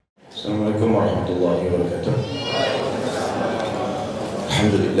Assalamualaikum warahmatullahi wabarakatuh.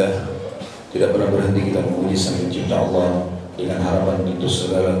 Alhamdulillah, tidak pernah berhenti kita memuji Sang Pencipta Allah dengan harapan tentu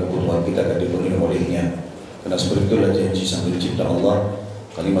segala kebutuhan kita akan dipenuhi olehnya. Karena seperti itulah janji Sang Pencipta Allah,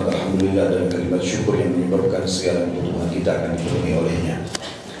 kalimat Alhamdulillah dan kalimat syukur yang menyebabkan segala kebutuhan kita akan dipenuhi olehnya.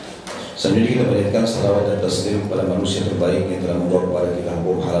 Selanjutnya kita panjatkan salawat dan taslim kepada manusia terbaik yang telah membawa kepada kita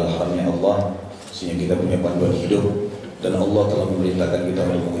hukum halal haramnya Allah, sehingga kita punya panduan hidup. Dan Allah telah memerintahkan kita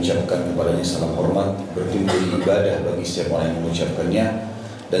untuk mengucapkan kepadanya salam hormat, berarti menjadi ibadah bagi setiap orang yang mengucapkannya.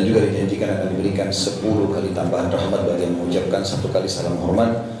 Dan juga dijanjikan akan diberikan 10 kali tambahan rahmat bagi yang mengucapkan 1 kali salam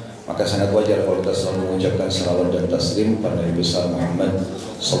hormat. Maka sangat wajar kalau kita selalu mengucapkan salawat dan taslim pada Nabi besar Muhammad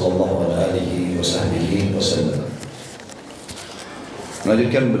sallallahu alaihi wasallam.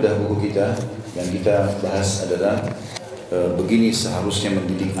 Melanjutkan bedah buku kita, yang kita bahas adalah begini seharusnya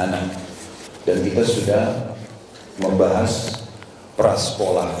mendidik anak. Dan kita sudah membahas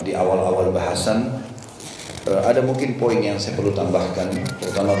prasekolah di awal-awal bahasan. Ada mungkin poin yang saya perlu tambahkan,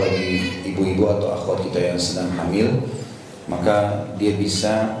 terutama bagi ibu-ibu atau akhwat kita yang sedang hamil. Maka dia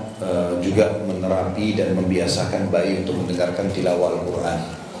bisa juga menerapi dan membiasakan bayi untuk mendengarkan tilawah Al-Quran.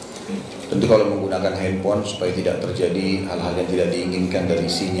 Tentu kalau menggunakan handphone supaya tidak terjadi hal-hal yang tidak diinginkan dari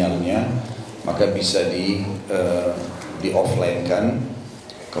sinyalnya, maka bisa di offline kan,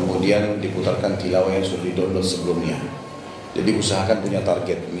 kemudian diputarkan tilawah yang sudah di-download sebelumnya. Jadi usahakan punya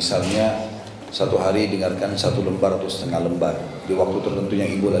target, misalnya satu hari dengarkan 1 lembar atau setengah lembar di waktu tertentu yang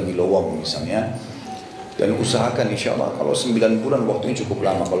ibu lagi lowong misalnya. Dan usahakan insya Allah kalau 9 bulan waktunya cukup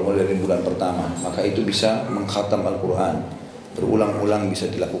lama, kalau mulai dari bulan pertama, maka itu bisa mengkhatam Al-Quran. Berulang-ulang bisa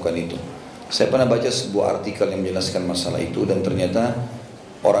dilakukan itu. Saya pernah baca sebuah artikel yang menjelaskan masalah itu, dan ternyata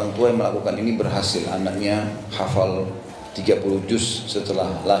orang tua yang melakukan ini berhasil. Anaknya hafal 30 juz setelah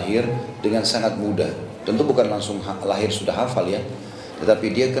lahir dengan sangat mudah. Tentu bukan langsung lahir sudah hafal ya,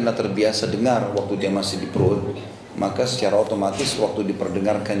 tetapi dia kena terbiasa dengar waktu dia masih di perut. Maka secara otomatis waktu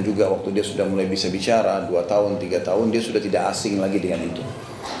diperdengarkan juga, waktu dia sudah mulai bisa bicara 2 tahun, 3 tahun, dia sudah tidak asing lagi dengan itu.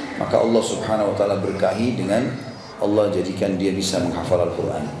 Maka Allah subhanahu wa ta'ala berkahi dengan Allah jadikan dia bisa menghafal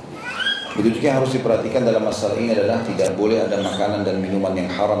Al-Quran. Begitu juga yang harus diperhatikan dalam masalah ini adalah tidak boleh ada makanan dan minuman yang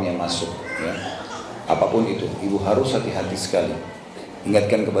haram yang masuk ya. Apapun itu, ibu harus hati-hati sekali.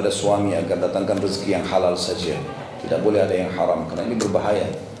 Ingatkan kepada suami agar datangkan rezeki yang halal saja. Tidak boleh ada yang haram, karena ini berbahaya.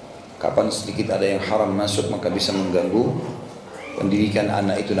 Kapan sedikit ada yang haram masuk, maka bisa mengganggu pendidikan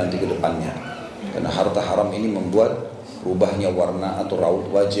anak itu nanti ke depannya. Karena harta haram ini membuat berubahnya warna atau raut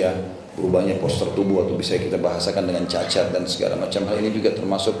wajah, berubahnya postur tubuh, atau bisa kita bahasakan dengan cacat dan segala macam hal. Ini juga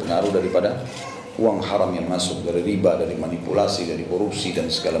termasuk pengaruh daripada uang haram yang masuk, dari riba, dari manipulasi, dari korupsi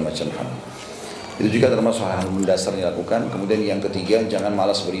dan segala macam hal. Itu juga termasuk hal mendasar yang dilakukan. Kemudian yang ketiga, jangan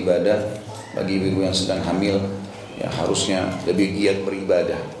malas beribadah. Bagi ibu-ibu yang sedang hamil, ya harusnya lebih giat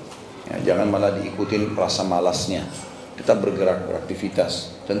beribadah. Ya, jangan malah diikutin rasa malasnya. Kita bergerak,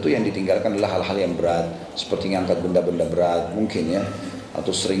 beraktivitas. Tentu yang ditinggalkan adalah hal-hal yang berat, seperti mengangkat benda-benda berat mungkin ya,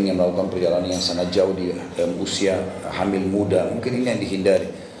 atau seringnya melakukan perjalanan yang sangat jauh di usia hamil muda, mungkin ini yang dihindari.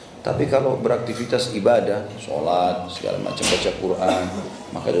 Tapi kalau beraktivitas ibadah, sholat, segala macam, baca Quran,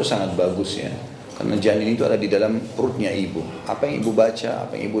 maka itu sangat bagus ya. Karena janin itu ada di dalam perutnya ibu. Apa yang ibu baca,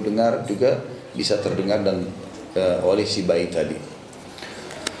 apa yang ibu dengar juga bisa terdengar dan oleh si bayi tadi.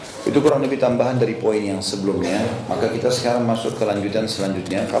 Itu kurang lebih tambahan dari poin yang sebelumnya. Maka kita sekarang masuk ke lanjutan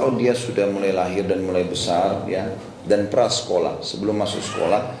selanjutnya. Kalau dia sudah mulai lahir dan mulai besar ya, dan prasekolah, sebelum masuk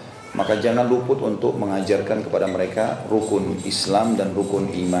sekolah, maka jangan luput untuk mengajarkan kepada mereka rukun Islam dan rukun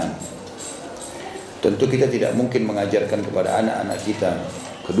iman. Tentu kita tidak mungkin mengajarkan kepada anak-anak kita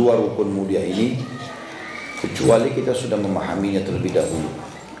kedua rukun mulia ini kecuali kita sudah memahaminya terlebih dahulu.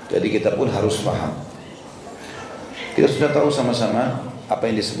 Jadi kita pun harus paham. Kita sudah tahu sama-sama apa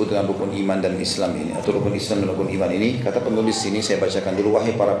yang disebut dengan rukun iman dan Islam ini, atau rukun Islam dan rukun iman ini. Kata penulis sini, saya bacakan dulu.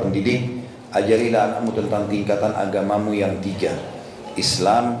 Wahai para pendidik, ajarilah anakmu tentang tingkatan agamamu yang 3,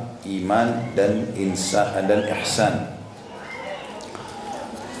 Islam, iman, dan ihsan.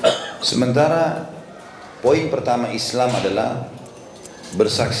 Sementara poin pertama Islam adalah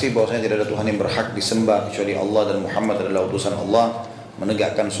bersaksi bahwasanya tidak ada Tuhan yang berhak disembah kecuali Allah dan Muhammad adalah utusan Allah,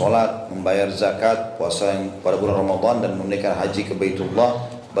 menegakkan sholat, membayar zakat, puasa yang pada bulan Ramadan, dan menunaikan haji ke Baitullah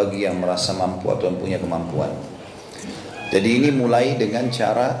bagi yang merasa mampu atau yang punya kemampuan. Jadi ini mulai dengan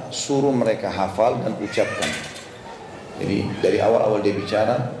cara suruh mereka hafal dan ucapkan. Jadi dari awal-awal dia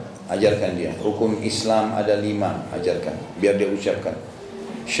bicara, ajarkan dia. Rukun Islam ada 5, ajarkan, biar dia ucapkan.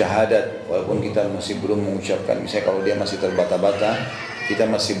 Syahadat, walaupun kita masih belum mengucapkan, misalnya kalau dia masih terbata-bata, kita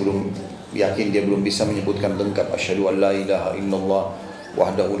masih belum yakin, dia belum bisa menyebutkan lengkap asyhadu an la ilaha illallah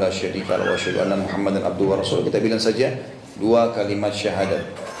wahdahu la syarika lahu wa asyhadu anna muhammadan abduhu wa rasuluh, kita bilang saja 2 kalimat syahadat.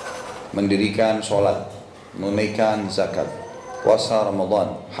 mendirikan sholat, menunaikan zakat, puasa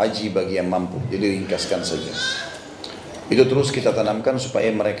Ramadan, haji bagi yang mampu. Jadi ringkaskan saja. Itu terus kita tanamkan supaya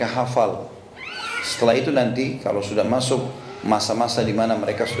mereka hafal. Setelah itu nanti kalau sudah masuk masa-masa di mana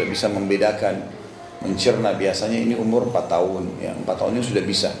mereka sudah bisa membedakan, mencerna, biasanya ini umur 4 tahun, ya 4 tahun ini sudah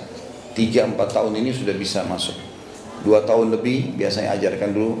bisa. 3-4 tahun ini sudah bisa masuk. 2 tahun lebih biasanya ajarkan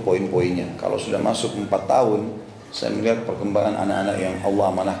dulu poin-poinnya. Kalau sudah masuk 4 tahun, saya melihat perkembangan anak-anak yang Allah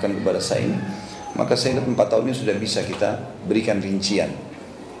amanahkan kepada saya ini, maka saya lihat 4 tahun ini sudah bisa kita berikan rincian.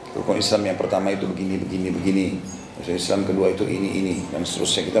 Rukun Islam yang pertama itu begini, Rukun Islam kedua itu ini, dan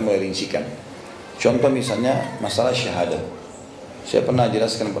seterusnya kita mulai rincikan. Contoh misalnya masalah syahadat. Saya pernah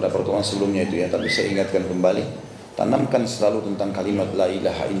jelaskan pada pertemuan sebelumnya itu ya, tapi saya ingatkan kembali. Tanamkan selalu tentang kalimat la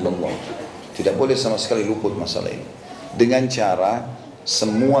ilaha illallah. Tidak boleh sama sekali luput masalah ini. Dengan cara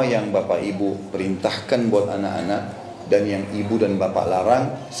semua yang Bapak Ibu perintahkan buat anak-anak dan yang ibu dan bapak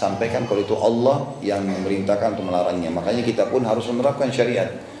larang, sampaikan kalau itu Allah yang memerintahkan untuk melarangnya. Makanya kita pun harus menerapkan syariat.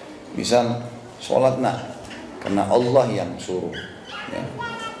 Misal sholat karena Allah yang suruh, ya.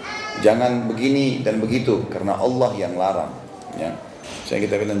 Jangan begini dan begitu karena Allah yang larang, ya. Saya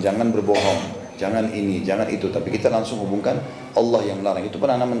kita bilang jangan berbohong, jangan ini, jangan itu, tapi kita langsung hubungkan Allah yang melarang. Itu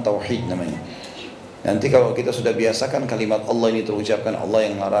penanaman tauhid namanya. Nanti kalau kita sudah biasakan kalimat Allah ini terucapkan, Allah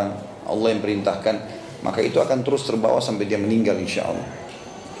yang larang, Allah yang perintahkan, maka itu akan terus terbawa sampai dia meninggal insya Allah.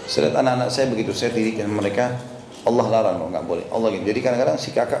 Saya lihat anak-anak saya begitu, saya didik dengan mereka, Allah larang loh, nggak boleh. Allah gini. Jadi kadang-kadang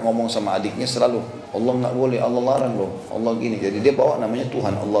si kakak ngomong sama adiknya selalu, Allah nggak boleh, Allah larang loh, Allah gini. Jadi dia bawa namanya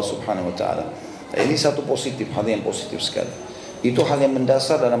Tuhan Allah Subhanahu Wa Taala. Nah, ini satu positif, hal yang positif sekali. Itu hal yang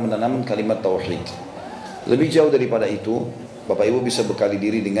mendasar dalam menanam kalimat tauhid. Lebih jauh daripada itu, Bapak Ibu bisa bekali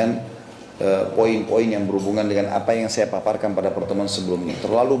diri dengan poin-poin yang berhubungan dengan apa yang saya paparkan pada pertemuan sebelumnya.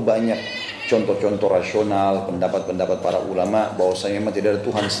 Terlalu banyak contoh-contoh rasional, pendapat-pendapat para ulama bahwasanya memang tidak ada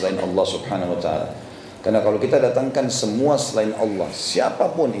Tuhan selain Allah Subhanahu Wa Taala. Karena kalau kita datangkan semua selain Allah,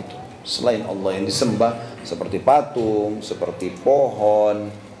 siapapun itu selain Allah yang disembah, seperti patung, seperti pohon,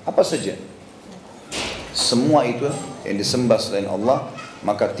 apa saja, semua itu yang disembah selain Allah,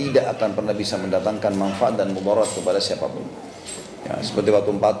 maka tidak akan pernah bisa mendatangkan manfaat dan mudarat kepada siapapun. Ya, seperti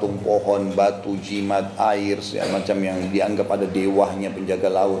patung-patung, pohon, batu, jimat, air, segala macam yang dianggap ada dewanya, penjaga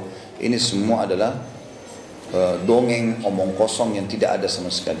laut. Ini semua adalah dongeng, omong kosong yang tidak ada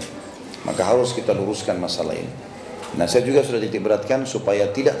sama sekali. Maka harus kita luruskan masalah ini. Nah, saya juga sudah titik beratkan supaya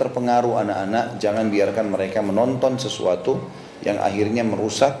tidak terpengaruh anak-anak, jangan biarkan mereka menonton sesuatu yang akhirnya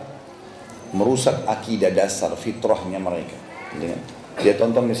merusak akidah dasar fitrahnya mereka. Dia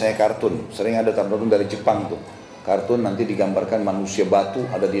tonton misalnya kartun, sering ada kartun dari Jepang tuh. Kartun nanti digambarkan manusia batu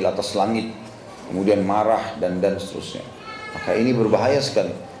ada di atas langit, kemudian marah dan seterusnya. Maka ini berbahaya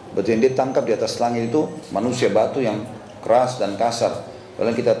sekali. Berarti yang dia tangkap di atas langit itu manusia batu yang keras dan kasar.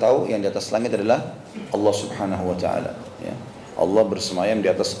 Kalau kita tahu yang di atas langit adalah Allah Subhanahu Wa Taala. Ya. Allah bersemayam di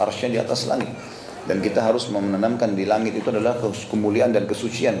atas arsy-Nya, di atas langit. Dan kita harus menanamkan di langit itu adalah kemuliaan dan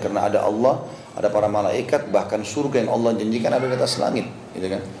kesucian karena ada Allah, ada para malaikat, bahkan surga yang Allah janjikan ada di atas langit, gitu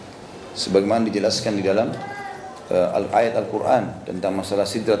kan? Sebagaimana dijelaskan di dalam ayat Al-Quran tentang masalah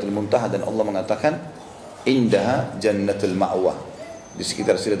Sidratul Muntaha, dan Allah mengatakan indaha jannatul ma'wa. Di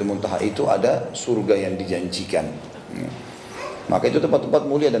sekitar Sidratul Muntaha itu ada surga yang dijanjikan. Maka itu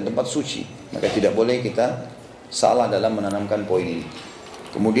tempat-tempat mulia dan tempat suci. Maka tidak boleh kita salah dalam menanamkan poin ini.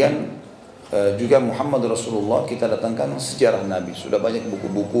 Kemudian juga Muhammad Rasulullah kita datangkan sejarah Nabi. Sudah banyak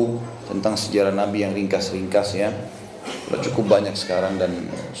buku-buku tentang sejarah Nabi yang ringkas-ringkas ya. Sudah cukup banyak sekarang dan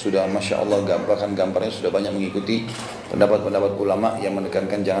sudah Masya Allah bahkan gambarnya sudah banyak mengikuti pendapat-pendapat ulama yang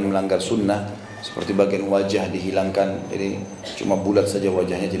menekankan jangan melanggar sunnah. Seperti bagian wajah dihilangkan, jadi cuma bulat saja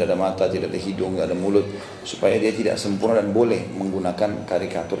wajahnya, tidak ada mata, tidak ada hidung, tidak ada mulut, supaya dia tidak sempurna dan boleh menggunakan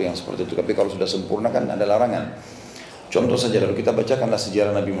karikatur yang seperti itu. Tapi kalau sudah sempurna kan ada larangan. Contoh saja, lalu kita bacakanlah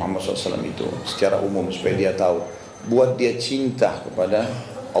sejarah Nabi Muhammad SAW itu secara umum supaya dia tahu, buat dia cinta kepada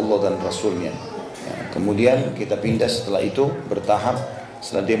Allah dan Rasulnya. Ya, kemudian kita pindah setelah itu bertahap,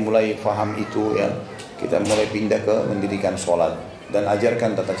 setelah dia mulai faham itu ya, kita mulai pindah ke mendirikan sholat. Dan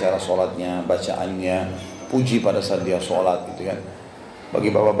ajarkan tata cara sholatnya, bacaannya, puji pada saat dia sholat gitu kan.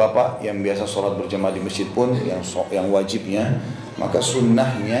 Bagi bapak-bapak yang biasa sholat berjamaah di masjid pun yang wajibnya, maka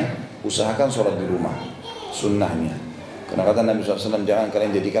sunnahnya usahakan sholat di rumah. Sunnahnya. Karena kata Nabi SAW, jangan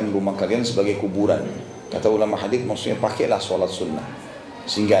kalian jadikan rumah kalian sebagai kuburan. Kata ulama hadits maksudnya pakailah sholat sunnah,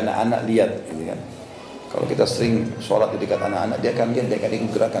 sehingga anak-anak lihat gitu kan. Kalau kita sering sholat di dekat anak-anak, dia akan lihat, dia akan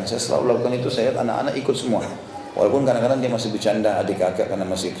ikut gerakan. Saya selalu lakukan itu, saya lihat anak-anak ikut semua. Walaupun kadang-kadang dia masih bercanda adik kakak karena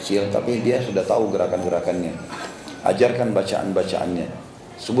masih kecil, tapi dia sudah tahu gerakan-gerakannya. Ajarkan bacaan-bacaannya.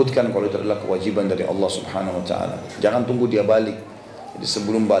 Sebutkan kalau itu adalah kewajiban dari Allah Subhanahu Wa Taala. Jangan tunggu dia balik. Jadi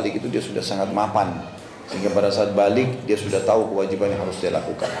sebelum balik itu dia sudah sangat mapan, sehingga pada saat balik dia sudah tahu kewajiban yang harus dia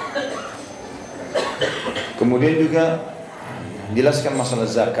lakukan. Kemudian juga jelaskan masalah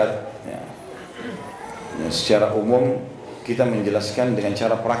zakat. Secara umum kita menjelaskan dengan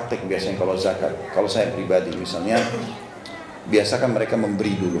cara praktek biasanya kalau zakat. Kalau saya pribadi misalnya, biasakan mereka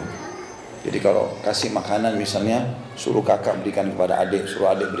memberi dulu. Jadi kalau kasih makanan misalnya, suruh kakak berikan kepada adik,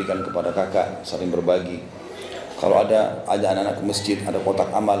 suruh adik berikan kepada kakak, saling berbagi. Kalau ada anak-anak ke masjid, ada kotak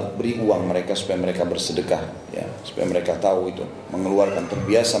amal, beri uang mereka supaya mereka bersedekah, ya, supaya mereka tahu itu, mengeluarkan,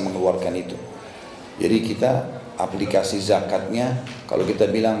 terbiasa mengeluarkan itu. Jadi kita aplikasi zakatnya, kalau kita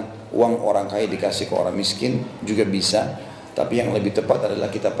bilang uang orang kaya dikasih ke orang miskin juga bisa, tapi yang lebih tepat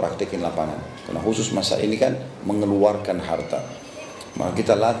adalah kita praktekin lapangan. Karena khusus masa ini kan mengeluarkan harta, maka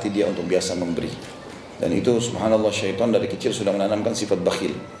kita latih dia untuk biasa memberi. Dan itu subhanallah, syaitan dari kecil sudah menanamkan sifat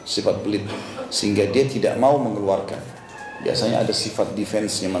bakhil, sifat pelit, sehingga dia tidak mau mengeluarkan. Biasanya ada sifat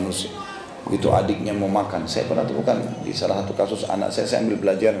defense-nya manusia. Begitu adiknya mau makan, saya pernah temukan di salah satu kasus anak saya ambil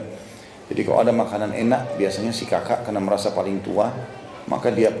belajar. Jadi kalau ada makanan enak, biasanya si kakak karena merasa paling tua,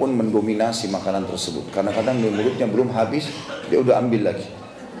 maka dia pun mendominasi makanan tersebut. Karena kadang di mulutnya belum habis, dia udah ambil lagi,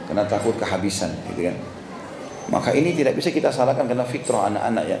 karena takut kehabisan, gitu kan. Maka ini tidak bisa kita salahkan karena fitrah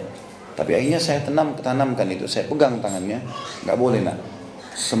anak-anak ya. Tapi akhirnya saya tanamkan itu, saya pegang tangannya, nggak boleh nak,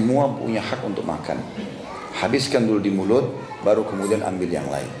 semua punya hak untuk makan. Habiskan dulu di mulut, baru kemudian ambil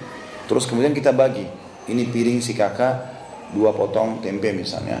yang lain. Terus kemudian kita bagi, ini piring si kakak 2 potong tempe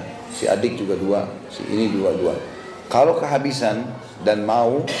misalnya, si adik juga 2, si ini 2. Kalau kehabisan dan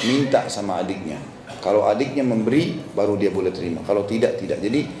mau, minta sama adiknya. Kalau adiknya memberi, baru dia boleh terima. Kalau tidak, tidak.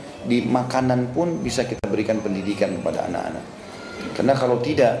 Jadi di makanan pun bisa kita berikan pendidikan kepada anak-anak. Karena kalau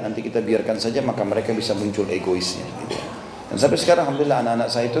tidak, nanti kita biarkan saja, maka mereka bisa muncul egoisnya, gitu. Dan sampai sekarang alhamdulillah anak-anak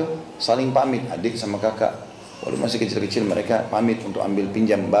saya itu saling pamit, adik sama kakak. Walau masih kecil-kecil mereka pamit untuk ambil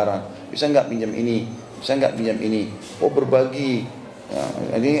pinjam barang. Bisa nggak pinjam ini? Bisa nggak pinjam ini? Oh berbagi. Ya,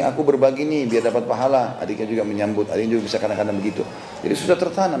 ini aku berbagi nih biar dapat pahala. Adiknya juga menyambut, adiknya juga bisa kadang-kadang begitu. Jadi sudah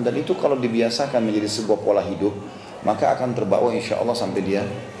tertanam, dan itu kalau dibiasakan menjadi sebuah pola hidup, maka akan terbawa insya Allah sampai dia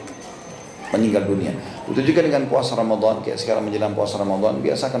meninggal dunia. Itu juga dengan puasa Ramadan, kayak sekarang menjelang puasa Ramadan,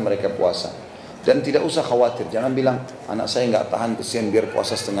 biasakan mereka puasa. Dan tidak usah khawatir, jangan bilang anak saya nggak tahan, kesian biar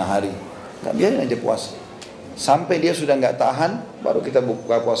puasa setengah hari. Nggak, biarin aja puasa. Sampai dia sudah nggak tahan, baru kita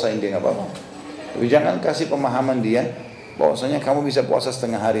buka puasain dia, nggak apa-apa. Tapi jangan kasih pemahaman dia, bahwasanya kamu bisa puasa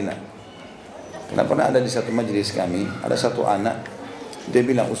setengah hari nak. Karena pernah ada di satu majelis kami, ada satu anak, dia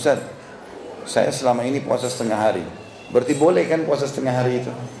bilang, Ustaz, saya selama ini puasa setengah hari. Berarti boleh kan puasa setengah hari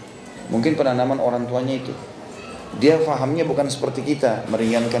itu? Mungkin penanaman orang tuanya itu. Dia fahamnya bukan seperti kita,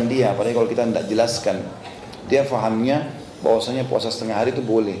 meringankan dia. Apalagi kalau kita tidak jelaskan. Dia fahamnya bahwasanya puasa setengah hari itu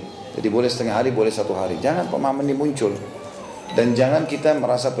boleh. Jadi boleh setengah hari, boleh 1 hari. Jangan pemahaman ini muncul. Dan jangan kita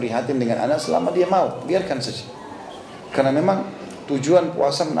merasa prihatin dengan anak selama dia mau. Biarkan saja. Karena memang tujuan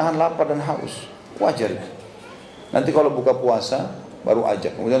puasa menahan lapar dan haus. Wajar. Nanti kalau buka puasa, baru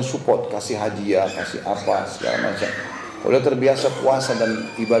ajak. Kemudian support, kasih hadiah, kasih apa, segala macam. Kalau terbiasa puasa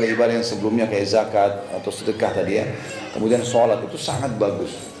dan ibadah-ibadah yang sebelumnya kayak zakat atau sedekah tadi ya, kemudian sholat, itu sangat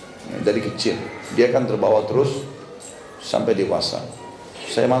bagus dari kecil. Dia akan terbawa terus sampai dewasa.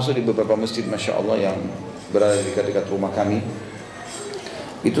 Saya masuk di beberapa masjid Masya Allah yang berada di dekat-dekat rumah kami.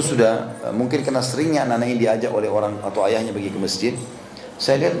 Itu sudah mungkin karena seringnya anak-anak ini diajak oleh orang atau ayahnya pergi ke masjid.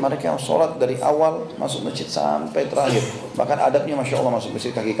 Saya lihat mereka yang sholat dari awal masuk masjid sampai terakhir. Bahkan adabnya Masya Allah, masuk masjid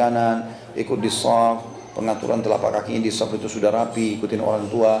kaki kanan, ikut di shaf, pengaturan telapak kakinya di shaf itu sudah rapi, ikutin orang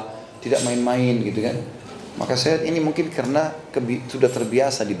tua, tidak main-main gitu kan. Maka saya ini mungkin karena sudah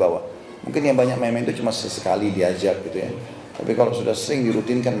terbiasa di bawah. Mungkin yang banyak main-main itu cuma sesekali diajak gitu ya. Tapi kalau sudah sering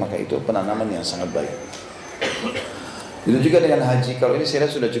dirutinkan, maka itu penanaman yang sangat baik. Itu juga dengan haji. Kalau ini saya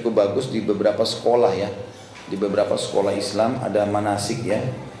lihat sudah cukup bagus di beberapa sekolah ya. Di beberapa sekolah Islam ada manasik ya.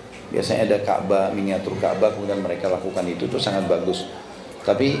 Biasanya ada Ka'bah, miniatur Ka'bah, kemudian mereka lakukan itu sangat bagus.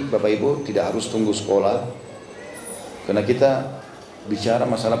 Tapi Bapak Ibu tidak harus tunggu sekolah, karena kita bicara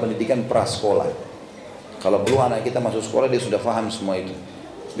masalah pendidikan prasekolah. Kalau perlu anak kita masuk sekolah, dia sudah paham semua itu.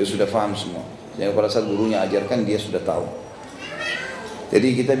 Dia sudah paham semua. Jadi pada saat gurunya ajarkan, dia sudah tahu.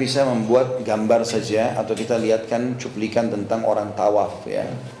 Jadi kita bisa membuat gambar saja, atau kita lihatkan cuplikan tentang orang tawaf ya.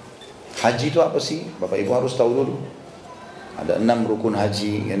 Haji itu apa sih? Bapak Ibu harus tahu dulu. Ada 6 rukun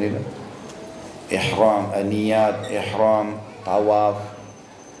haji, yani ihram, niyat, ihram, tawaf,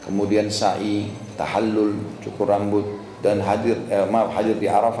 kemudian sa'i, tahallul, cukur rambut, dan hadir di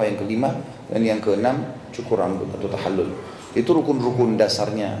Arafah yang kelima, dan yang keenam cukur rambut atau tahallul. Itu rukun-rukun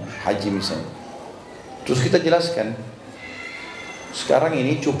dasarnya haji misalnya. Terus kita jelaskan. Sekarang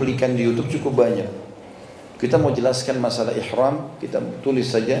ini cuplikan di YouTube cukup banyak. Kita mau jelaskan masalah ihram, kita tulis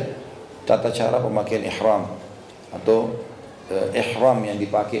saja tata cara pemakaian ihram atau ihram yang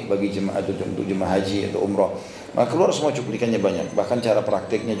dipakai bagi jemaah untuk jemaah haji atau umrah. Maka keluar semua cuplikannya banyak, bahkan cara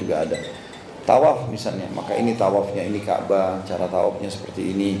prakteknya juga ada. Tawaf misalnya, maka ini tawafnya, ini Ka'bah, cara tawafnya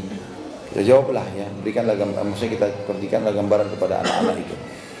seperti ini. Kita jawablah ya, berikanlah gambaran, maksudnya kita berikanlah gambaran kepada anak-anak itu.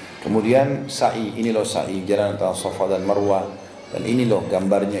 Kemudian sa'i, ini loh sa'i, jalan antara Safa dan Marwah. Dan ini loh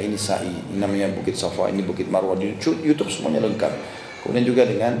gambarnya, ini sa'i, ini namanya Bukit Safa, ini Bukit Marwah. Di YouTube semuanya lengkap. Kemudian juga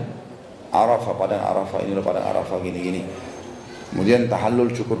dengan Arafah, padang Arafah, ini loh padang Arafah gini-gini. Kemudian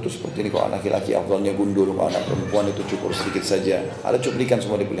tahallul cukur itu seperti ini, kalau anak laki-laki afdalnya gundul, kalau anak perempuan itu cukur sedikit saja. Ada cuplikan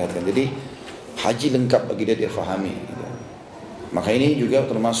semua diperlihatkan. Jadi haji lengkap bagi dia fahami. Gitu. Maka ini juga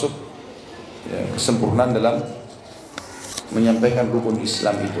termasuk ya, kesempurnaan dalam menyampaikan rukun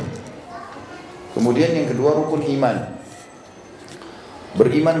Islam itu. Kemudian yang kedua rukun iman.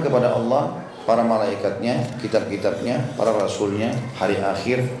 Beriman kepada Allah, para malaikatnya, kitab-kitabnya, para rasulnya, hari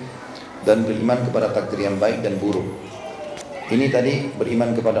akhir, dan beriman kepada takdir yang baik dan buruk. Ini tadi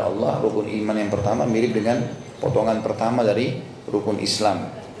beriman kepada Allah, rukun iman yang pertama mirip dengan potongan pertama dari rukun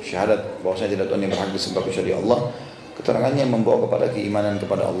Islam. Syahadat bahwasanya tidak Tuhan yang berhak disembah kecuali Allah. Keterangannya membawa kepada keimanan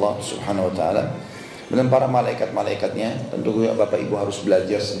kepada Allah Subhanahu wa taala. Dan para malaikat-malaikatnya, tentu Bapak Ibu harus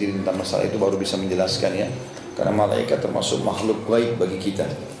belajar sendiri tentang masalah itu baru bisa menjelaskan ya. Karena malaikat termasuk makhluk gaib bagi kita.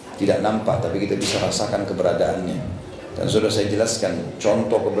 Tidak nampak tapi kita bisa rasakan keberadaannya. Dan sudah saya jelaskan,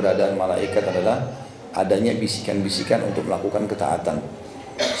 contoh keberadaan malaikat adalah adanya bisikan-bisikan untuk melakukan ketaatan.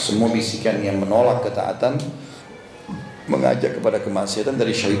 Semua bisikan yang menolak ketaatan, mengajak kepada kemaksiatan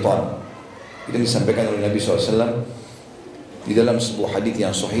dari syaitan. Itu disampaikan oleh Nabi SAW di dalam sebuah hadis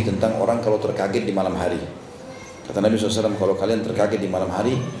yang sahih tentang orang kalau terkaget di malam hari. Kata Nabi SAW, kalau kalian terkaget di malam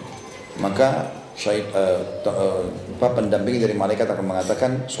hari, maka pendamping dari malaikat akan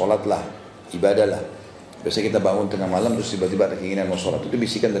mengatakan, sholatlah, ibadahlah. Biasanya kita bangun tengah malam terus tiba-tiba ada keinginan mau sholat, itu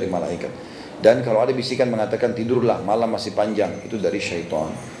bisikan dari malaikat. Dan kalau ada bisikan mengatakan tidurlah, malam masih panjang, itu dari syaitan.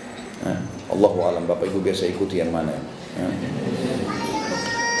 Allahu a'lam, Bapak Ibu biasa ikuti yang mana.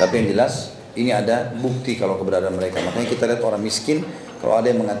 Tapi yang jelas ini ada bukti kalau keberadaan mereka. Makanya kita lihat orang miskin, kalau ada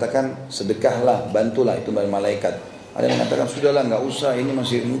yang mengatakan sedekahlah, bantulah, itu dari malaikat. Ada yang mengatakan sudahlah nggak usah, ini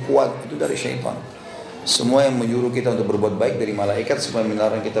masih kuat, itu dari syaitan. Semua yang menyuruh kita untuk berbuat baik dari malaikat, semua yang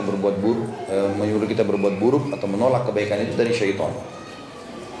melarang kita berbuat buruk, menyuruh kita berbuat buruk atau menolak kebaikan itu dari syaitan.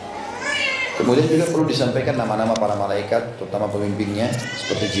 Kemudian juga perlu disampaikan nama-nama para malaikat, terutama pemimpinnya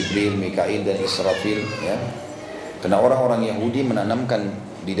seperti Jibril, Mikail dan Israfil. Ya. Karena orang-orang Yahudi menanamkan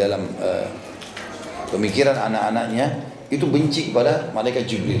di dalam pemikiran anak-anaknya itu benci kepada malaikat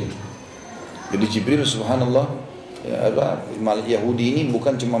Jibril. Jadi Jibril subhanallah, ya, Yahudi ini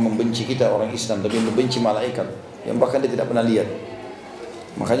bukan cuma membenci kita orang Islam, tapi membenci malaikat yang bahkan dia tidak pernah lihat.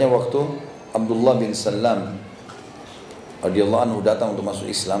 Makanya waktu Abdullah bin Salam radhiyallahu anhu datang untuk masuk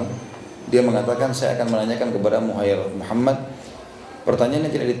Islam, dia mengatakan, saya akan menanyakan kepada Muhammad pertanyaan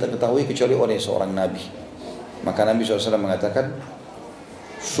yang tidak diketahui kecuali oleh seorang Nabi. Maka Nabi SAW mengatakan,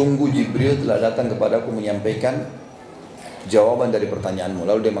 sungguh Jibril telah datang kepadaku menyampaikan jawaban dari pertanyaanmu.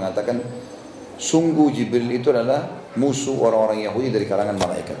 Lalu dia mengatakan, sungguh Jibril itu adalah musuh orang-orang Yahudi dari kalangan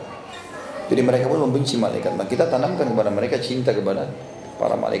malaikat. Jadi mereka pun membenci malaikat. Maka kita tanamkan kepada mereka cinta kepada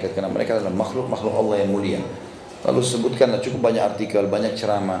para malaikat, karena mereka adalah makhluk-makhluk Allah yang mulia. Lalu sebutkanlah cukup banyak artikel, banyak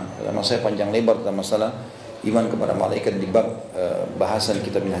ceramah. Karena saya panjang lebar tentang masalah iman kepada malaikat di bab bahasan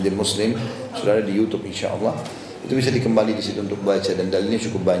kitab Minhajul Muslim, sudah ada di YouTube insyaallah. Itu bisa dikembali di situ untuk baca dan dalilnya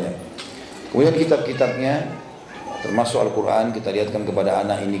cukup banyak. Kemudian kitab-kitabnya termasuk Al-Quran, kita lihatkan kepada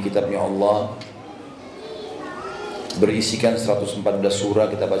anak ini kitabnya Allah, berisikan 114 surah,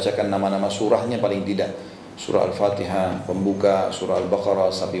 kita bacakan nama-nama surahnya paling tidak. Surah Al-Fatihah, pembuka, surah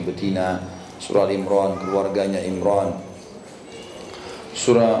Al-Baqarah, sapi betina, surah Al-Imran, keluarganya Imran,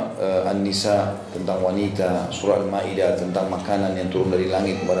 surah An-Nisa tentang wanita, surah Al-Ma'idah tentang makanan yang turun dari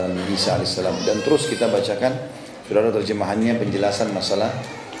langit kepada Nabi Isa AS. Dan terus kita bacakan, sudah ada terjemahannya, penjelasan masalah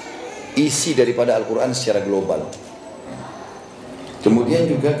isi daripada Al-Quran secara global. Kemudian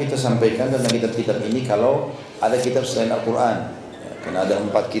juga kita sampaikan tentang kitab-kitab ini kalau ada kitab selain Al-Quran. Karena ada 4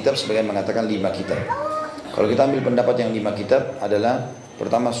 kitab, sebagian mengatakan 5 kitab. Kalau kita ambil pendapat yang 5 kitab adalah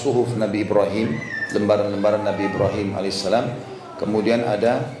pertama suhuf Nabi Ibrahim, lembaran-lembaran Nabi Ibrahim alaihissalam. Kemudian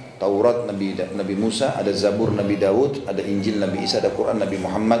ada Taurat Nabi Musa, ada Zabur Nabi Daud, ada Injil Nabi Isa, ada Quran Nabi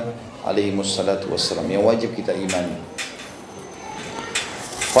Muhammad alaihi wassalatu wassalam yang wajib kita imani.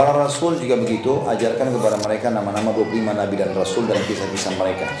 Para Rasul juga begitu, ajarkan kepada mereka nama-nama 25 Nabi dan Rasul dan kisah-kisah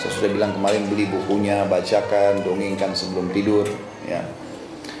mereka. Saya sudah bilang kemarin, beli bukunya, bacakan, dongengkan sebelum tidur. Ya.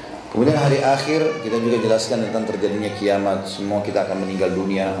 Kemudian hari akhir kita juga jelaskan tentang terjadinya kiamat. Semua kita akan meninggal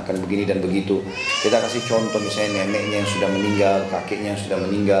dunia, akan begini dan begitu. Kita kasih contoh misalnya neneknya yang sudah meninggal, kakeknya yang sudah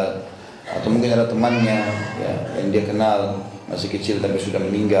meninggal, atau mungkin ada temannya ya, yang dia kenal masih kecil tapi sudah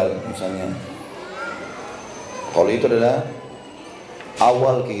meninggal misalnya. Kalau itu adalah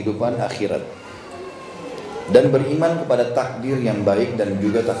awal kehidupan akhirat. Dan beriman kepada takdir yang baik dan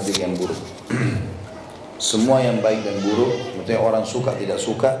juga takdir yang buruk. Semua yang baik dan buruk, maksudnya orang suka tidak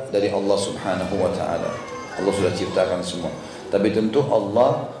suka dari Allah Subhanahu wa ta'ala. Allah sudah ciptakan semua. Tapi tentu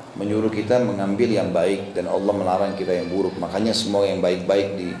Allah menyuruh kita mengambil yang baik dan Allah melarang kita yang buruk. Makanya semua yang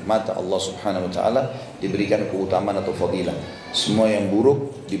baik-baik di mata Allah Subhanahu wa ta'ala diberikan keutamaan atau fadilah. Semua yang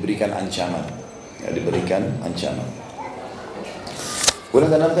buruk diberikan ancaman. Ya, diberikan ancaman.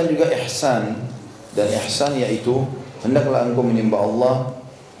 Kemudian tanamkan juga ihsan. Dan ihsan yaitu hendaklah engkau menyembah Allah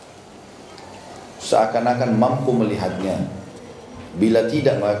seakan-akan mampu melihatnya. Bila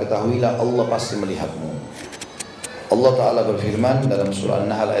tidak, maka ketahuilah Allah pasti melihatmu. Allah Ta'ala berfirman dalam surah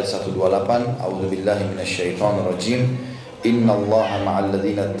An-Nahl ayat 128, A'udzubillahi minasyaitonirrajim, Innallaha ma'al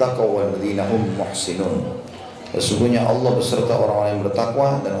ladzina taqaw wal ladzina hum muhsinun. Sesungguhnya Allah beserta orang-orang yang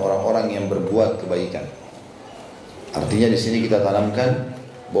bertakwa dan orang-orang yang berbuat kebaikan. Artinya di sini kita tanamkan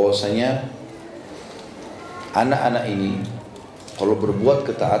bahwasanya anak-anak ini kalau berbuat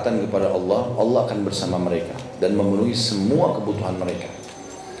ketaatan kepada Allah, Allah akan bersama mereka dan memenuhi semua kebutuhan mereka.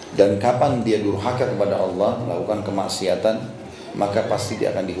 Dan kapan dia durhaka kepada Allah, lakukan kemaksiatan, maka pasti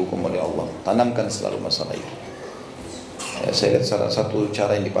dia akan dihukum oleh Allah. Tanamkan selalu masalah itu. Ya, saya lihat salah satu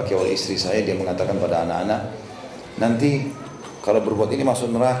cara yang dipakai oleh istri saya, dia mengatakan pada anak-anak, nanti kalau berbuat ini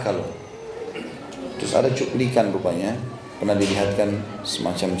masuk neraka loh. Terus ada cuplikan rupanya, pernah dilihatkan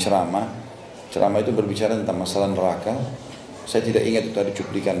semacam ceramah. Ceramah itu berbicara tentang masalah neraka. Saya tidak ingat itu ada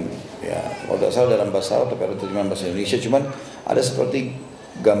cuplikan, ya, kalau tidak salah dalam bahasa Arab, tapi ada terjemahan bahasa Indonesia. Cuman ada seperti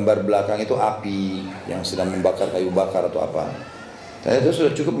gambar belakang itu api yang sedang membakar kayu bakar atau apa. Dan itu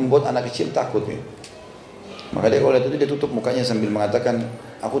sudah cukup membuat anak kecil takut ya. Maka dia kalau lihat itu dia tutup mukanya sambil mengatakan,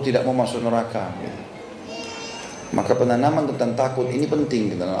 aku tidak mau masuk neraka. Ya. Maka penanaman tentang takut ini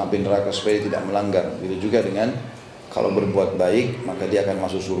penting dalam api neraka supaya dia tidak melanggar. Begitu juga dengan kalau berbuat baik maka dia akan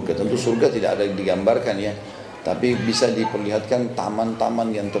masuk surga. Tentu surga tidak ada yang digambarkan ya. Tapi bisa diperlihatkan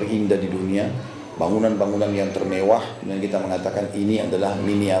taman-taman yang terindah di dunia, bangunan-bangunan yang termewah, dan kita mengatakan ini adalah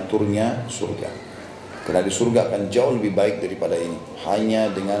miniaturnya surga. Karena di surga akan jauh lebih baik daripada ini,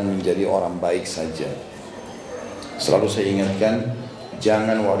 hanya dengan menjadi orang baik saja. Selalu saya ingatkan,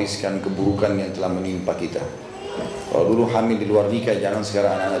 jangan wariskan keburukan yang telah menimpa kita. Kalau dulu hamil di luar nikah, jangan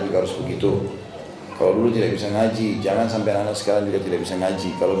sekarang anak-anak juga harus begitu. Kalau dulu tidak bisa ngaji, jangan sampai anak-anak sekarang juga tidak bisa ngaji.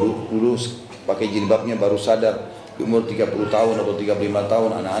 Kalau dulu pakai jilbabnya baru sadar di umur 30 tahun atau 35 tahun,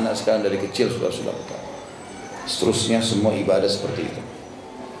 anak-anak sekarang dari kecil sudah tahu. Seterusnya semua ibadah seperti itu.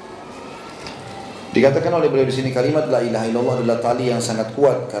 Dikatakan oleh beliau di sini, kalimat la ilaha illallah adalah tali yang sangat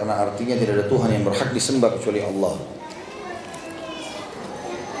kuat karena artinya tidak ada Tuhan yang berhak disembah kecuali Allah.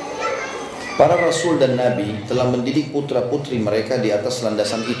 Para rasul dan nabi telah mendidik putra-putri mereka di atas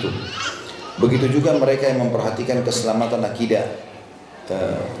landasan itu. Begitu juga mereka yang memperhatikan keselamatan akidah.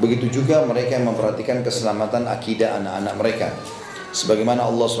 Begitu juga mereka yang memperhatikan keselamatan akidah anak-anak mereka. Sebagaimana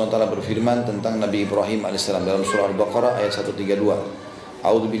Allah SWT berfirman tentang Nabi Ibrahim AS dalam surah Al-Baqarah ayat 132.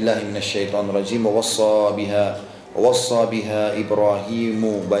 A'udzu billahi minasyaitonir rajim. Wassa biha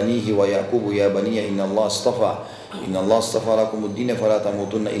Ibrahimu banihi wa Yaqubu ya baniya innallaha astafa lakumud din fala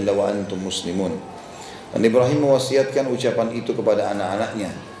tamutunna illa wa antum muslimun. Dan Ibrahim mewasiatkan ucapan itu kepada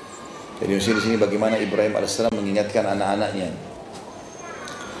anak-anaknya. Jadi di sini bagaimana Ibrahim AS mengingatkan anak-anaknya.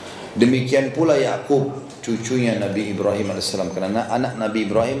 Demikian pula Yakub, cucunya Nabi Ibrahim AS, karena anak Nabi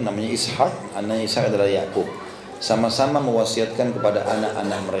Ibrahim namanya Ishak, anak Ishak adalah Yakub. Sama-sama mewasiatkan kepada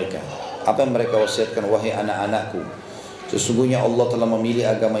anak-anak mereka. Apa yang mereka wasiatkan? Wahai anak-anakku, sesungguhnya Allah telah memilih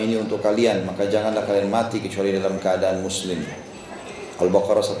agama ini untuk kalian, maka janganlah kalian mati kecuali dalam keadaan muslim.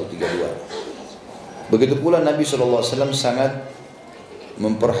 Al-Baqarah 132. Begitu pula Nabi SAW sangat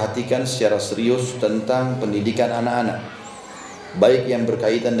memperhatikan secara serius tentang pendidikan anak-anak, baik yang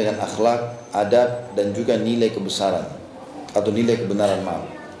berkaitan dengan akhlak, adab, dan juga nilai kebesaran atau nilai kebenaran.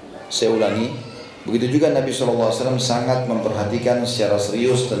 Saya ulangi, begitu juga Nabi SAW sangat memperhatikan secara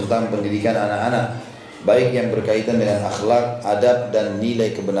serius tentang pendidikan anak-anak, baik yang berkaitan dengan akhlak, adab, dan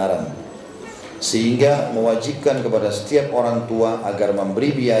nilai kebenaran, sehingga mewajibkan kepada setiap orang tua agar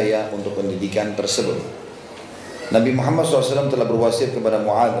memberi biaya untuk pendidikan tersebut. Nabi Muhammad SAW telah berwasiat kepada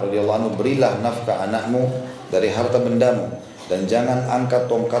Mu'adz radhiyallahu anhu, berilah nafkah anakmu dari harta bendamu, dan jangan angkat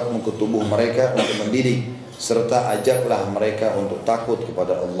tongkatmu ke tubuh mereka untuk mendidik, serta ajaklah mereka untuk takut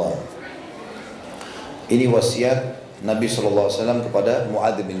kepada Allah. Ini wasiat Nabi SAW kepada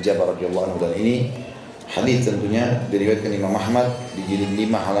Mu'adz bin Jabal radhiyallahu anhu, dan ini hadis tentunya diriwayatkan Imam Ahmad di jilid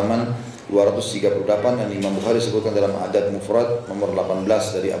 5 halaman 238, dan Imam Bukhari sebutkan dalam Adab Mufrad nomor 18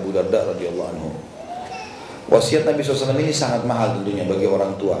 dari Abu Darda radhiyallahu anhu. Wasiat Nabi SAW ini sangat mahal tentunya bagi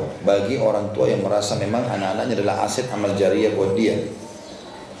orang tua, yang merasa memang anak-anaknya adalah aset amal jariyah buat dia.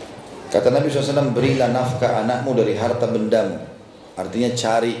 Kata Nabi SAW, berilah nafkah anakmu dari harta bendamu. Artinya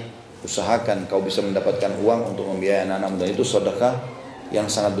cari, usahakan kau bisa mendapatkan uang untuk membiayai anak-anakmu, dan itu sedekah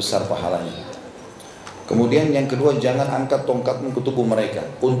yang sangat besar pahalanya. Kemudian yang kedua, jangan angkat tongkatmu ke tubuh mereka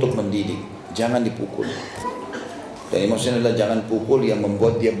untuk mendidik, jangan dipukul. Dan maksudnya adalah jangan pukul yang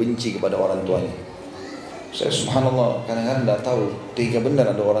membuat dia benci kepada orang tuanya. Saya subhanallah kadang-kadang tidak tahu, tega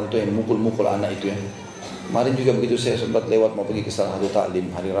benar ada orang tua yang mukul-mukul anak itu ya. Kemarin juga begitu, saya sempat lewat mau pergi ke salah satu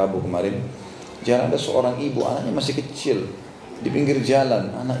taklim hari Rabu kemarin. Jalan ada seorang ibu, anaknya masih kecil di pinggir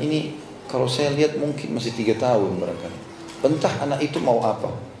jalan. Anak ini kalau saya lihat mungkin masih 3 tahun barangkali. Entah anak itu mau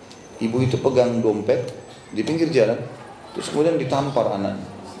apa. Ibu itu pegang dompet di pinggir jalan, terus kemudian ditampar anaknya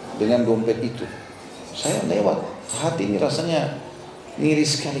dengan dompet itu. Saya lewat, hati ini rasanya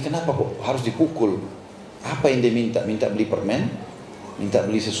miris sekali. Kenapa kok harus dipukul? Apa yang dia minta? Minta beli permen? Minta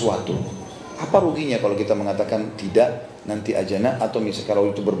beli sesuatu? Apa ruginya kalau kita mengatakan tidak, nanti aja nak, atau misalnya kalau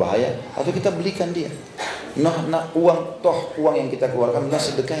itu berbahaya, atau kita belikan dia. Uang yang kita keluarkan adalah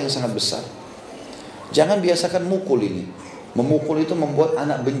sedekah yang sangat besar. Jangan biasakan mukul ini. Memukul itu membuat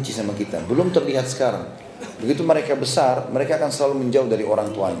anak benci sama kita. Belum terlihat sekarang. Begitu mereka besar, mereka akan selalu menjauh dari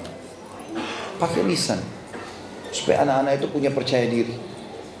orang tuanya. Pakai lisan, supaya anak-anak itu punya percaya diri.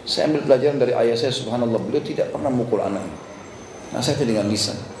 Saya ambil pelajaran dari ayah saya, subhanallah, beliau tidak pernah mukul anaknya. Nasihatnya dengan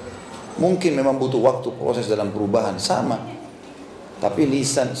lisan. Mungkin memang butuh waktu proses dalam perubahan, sama. Tapi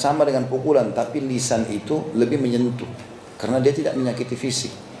lisan sama dengan pukulan, tapi lisan itu lebih menyentuh karena dia tidak menyakiti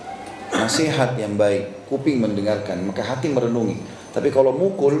fisik. Nasihat yang baik, kuping mendengarkan, maka hati merenungi. Tapi kalau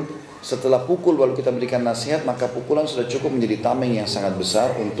mukul, setelah pukul baru kita berikan nasihat, maka pukulan sudah cukup menjadi tameng yang sangat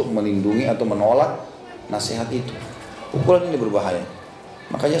besar untuk melindungi atau menolak nasihat itu. Pukulan ini berbahaya.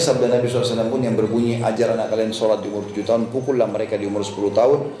 Makanya sabda Nabi SAW pun yang berbunyi, ajar anak kalian sholat di umur 7 tahun, pukullah mereka di umur 10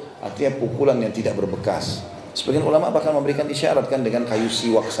 tahun. Artinya pukulan yang tidak berbekas. Sebagian ulama bahkan memberikan isyarat kan dengan kayu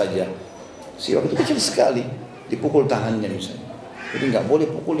siwak saja. Siwak itu kecil sekali, dipukul tangannya misalnya. Jadi nggak boleh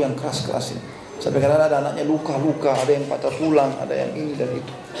pukul yang keras-keras ini. Sampai kadang ada anaknya luka-luka, ada yang patah tulang, ada yang ini dan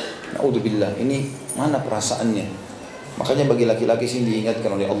itu. Na'udzubillah, ini mana perasaannya? Makanya bagi laki-laki sini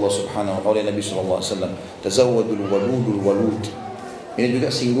diingatkan oleh Allah Subhanahu wa taala, oleh Nabi SAW, tazawwadul waludul walud. Ini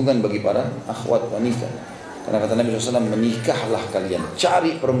juga singgungan bagi para akhwat wanita. Karena kata Nabi SAW, menikahlah kalian.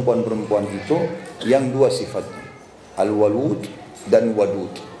 Cari perempuan-perempuan itu yang 2 sifatnya. Al-walud dan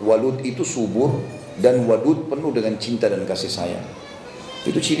wadud. Walud itu subur, dan wadud penuh dengan cinta dan kasih sayang.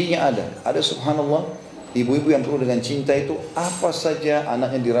 Itu cirinya ada. Ada subhanallah, ibu-ibu yang penuh dengan cinta itu, apa saja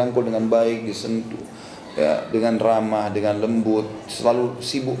anaknya dirangkul dengan baik, disentuh, ya, dengan ramah, dengan lembut. Selalu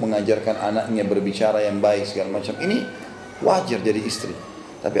sibuk mengajarkan anaknya berbicara yang baik, segala macam. Ini wajar jadi istri.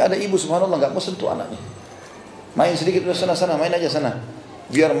 Tapi ada ibu subhanallah nggak mau sentuh anaknya. Main sedikit udah sana, main aja sana.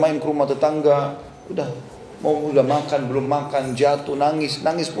 Biar main ke rumah tetangga, udah makan belum makan, jatuh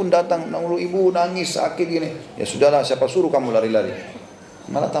nangis pun datang, ibu nangis sakit gini. Ya sudahlah, siapa suruh kamu lari-lari?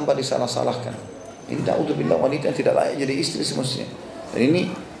 Malah tanpa disalah-salahkan. Ini na'udzubillah, wanita yang tidak layak jadi istri semestinya. Dan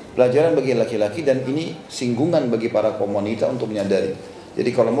ini pelajaran bagi laki-laki, dan ini singgungan bagi para kaum wanita untuk menyadari. Jadi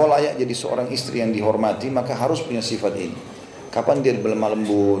kalau mau layak jadi seorang istri yang dihormati, maka harus punya sifat ini. Kapan dia berlemah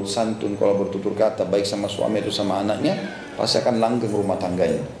lembut, santun kalau bertutur kata, baik sama suami atau sama anaknya, pasti akan langgeng rumah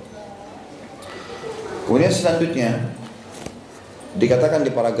tangganya. Kemudian selanjutnya dikatakan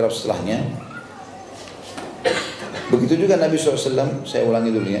di paragraf setelahnya, begitu juga Nabi SAW, saya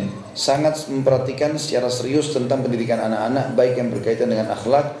ulangi dulu ya, sangat memperhatikan secara serius tentang pendidikan anak-anak, baik yang berkaitan dengan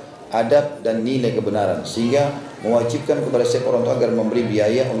akhlak, adab, dan nilai kebenaran, sehingga mewajibkan kepada setiap orang tua agar memberi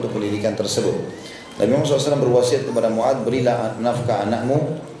biaya untuk pendidikan tersebut. Nabi Muhammad SAW berwasiat kepada Mu'adz, berilah nafkah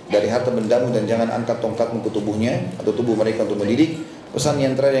anakmu dari harta bendamu, dan jangan angkat tongkatmu ke tubuhnya atau tubuh mereka untuk mendidik. Pesan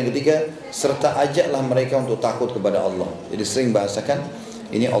yang terakhir yang ketiga, serta ajaklah mereka untuk takut kepada Allah. Jadi sering bahasakan,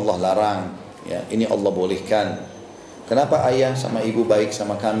 ini Allah larang, ya, ini Allah bolehkan. Kenapa ayah sama ibu baik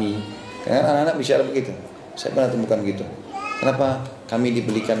sama kami? Karena anak-anak bicara begitu. Saya pernah temukan gitu. Kenapa kami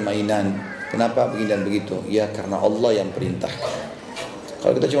dibelikan mainan? Kenapa begini dan begitu? Ya karena Allah yang perintahkan.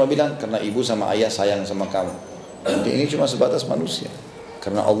 Kalau kita cuma bilang karena ibu sama ayah sayang sama kamu, nanti ini cuma sebatas manusia.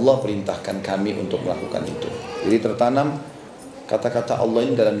 Karena Allah perintahkan kami untuk melakukan itu. Jadi tertanam kata-kata Allah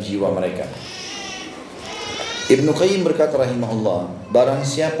ini dalam jiwa mereka. Ibnu Qayyim berkata rahimahullah, barang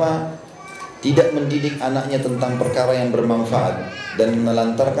siapa tidak mendidik anaknya tentang perkara yang bermanfaat dan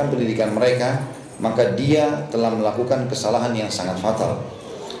menelantarkan pendidikan mereka, maka dia telah melakukan kesalahan yang sangat fatal.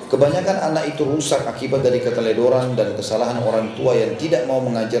 Kebanyakan anak itu rusak akibat dari keteledoran dan kesalahan orang tua yang tidak mau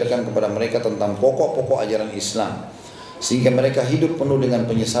mengajarkan kepada mereka tentang pokok-pokok ajaran Islam, sehingga mereka hidup penuh dengan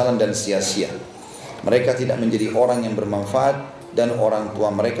penyesalan dan sia-sia. Mereka tidak menjadi orang yang bermanfaat dan orang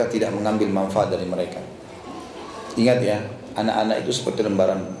tua mereka tidak mengambil manfaat dari mereka. Ingat ya, anak-anak itu seperti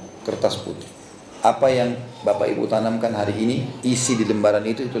lembaran kertas putih. Apa yang Bapak Ibu tanamkan hari ini, isi di lembaran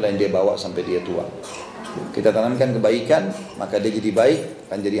itu, itulah yang dia bawa sampai dia tua. Kita tanamkan kebaikan, maka dia jadi baik,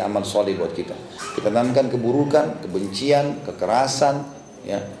 akan jadi amal soleh buat kita. Kita tanamkan keburukan, kebencian, kekerasan,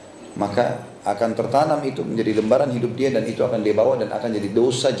 ya, maka akan tertanam itu menjadi lembaran hidup dia, dan itu akan dia bawa dan akan jadi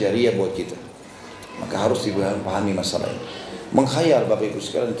dosa jariah buat kita. Maka harus dipahami masalah ini. Menghayal Bapak Ibu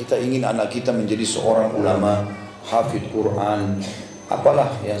sekalian, kita ingin anak kita menjadi seorang ulama, hafidh Quran,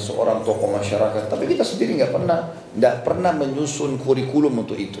 apalah yang seorang tokoh masyarakat, tapi kita sendiri nggak pernah menyusun kurikulum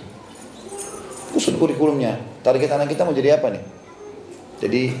untuk itu. Susun kurikulumnya, target anak kita mau jadi apa nih?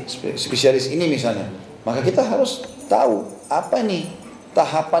 Jadi spesialis ini misalnya, maka kita harus tahu apa nih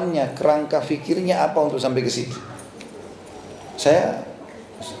tahapannya, kerangka fikirnya apa untuk sampai ke situ.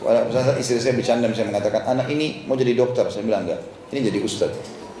 Istri saya bercanda, saya mengatakan anak ini mau jadi dokter, saya bilang enggak, ini jadi ustadz.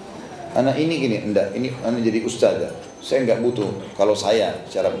 Anak ini gini, enggak, ini anak jadi ustadz. Saya enggak butuh, kalau saya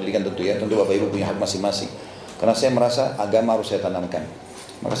secara pendidikan tentu Bapak Ibu punya hak masing-masing. Karena saya merasa agama harus saya tanamkan.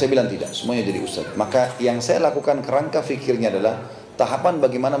 Maka saya bilang tidak, semuanya jadi ustadz. Maka yang saya lakukan kerangka fikirnya adalah tahapan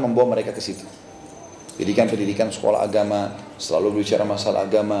bagaimana membawa mereka ke situ. Pendidikan sekolah agama, selalu berbicara masalah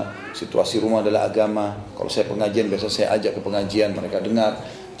agama, situasi rumah adalah agama. Kalau saya pengajian, biasa saya ajak ke pengajian, mereka dengar.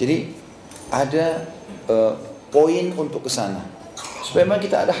 Jadi ada poin untuk ke sana. Supaya memang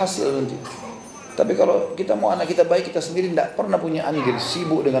kita ada hasil nanti. Tapi kalau kita mau anak kita baik, kita sendiri tidak pernah punya andil,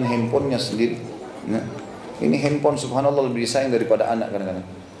 sibuk dengan handphonenya sendiri. Nah, ini handphone subhanallah lebih disayang daripada anak kadang-kadang.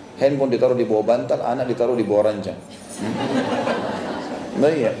 Handphone ditaruh di bawah bantal, anak ditaruh di bawah ranjang. Nah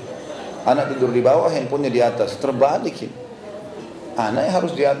iya, anak tidur di bawah, handphonenya di atas, terbalik ya. Anaknya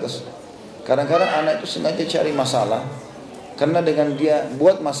harus di atas. Kadang-kadang anak itu sengaja cari masalah, karena dengan dia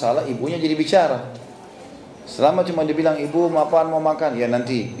buat masalah, ibunya jadi bicara. Selama cuma dibilang, ibu mau makan, ya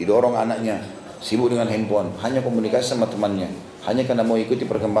nanti didorong anaknya, sibuk dengan handphone, hanya komunikasi sama temannya, hanya karena mau ikuti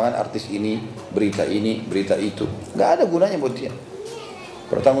perkembangan artis ini, berita itu. Gak ada gunanya buat dia.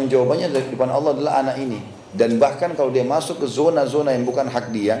 Pertanggungjawabannya dari depan Allah adalah anak ini. Dan bahkan kalau dia masuk ke zona-zona yang bukan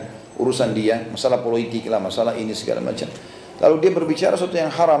hak dia, urusan dia, masalah politik lah, masalah ini segala macam. Lalu dia berbicara sesuatu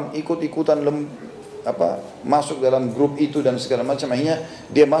yang haram, ikut-ikutan masuk dalam grup itu dan segala macam, akhirnya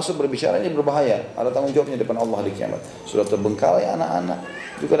dia masuk berbicara, ini berbahaya. Ada tanggung jawabnya depan Allah di kiamat. Sudah terbengkalai anak-anak,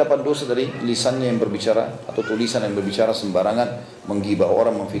 juga dapat dosa dari lisannya yang berbicara atau tulisan yang berbicara sembarangan, menggibah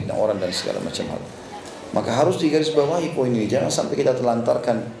orang, memfitnah orang dan segala macam hal. Maka harus digarisbawahi poin ini, jangan sampai kita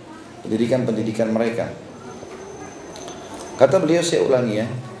telantarkan pendidikan mereka. Kata beliau, saya ulangi ya,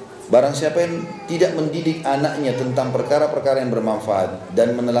 barang siapa yang tidak mendidik anaknya tentang perkara-perkara yang bermanfaat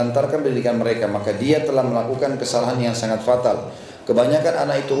dan menelantarkan pendidikan mereka, maka dia telah melakukan kesalahan yang sangat fatal. Kebanyakan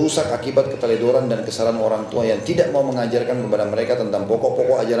anak itu rusak akibat keteledoran dan kesalahan orang tua yang tidak mau mengajarkan kepada mereka tentang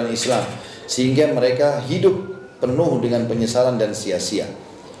pokok-pokok ajaran Islam, sehingga mereka hidup penuh dengan penyesalan dan sia-sia.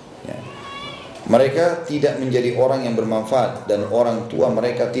 Ya. Mereka tidak menjadi orang yang bermanfaat dan orang tua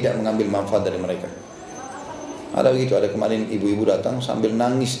mereka tidak mengambil manfaat dari mereka. Ada begitu, ada kemarin ibu-ibu datang sambil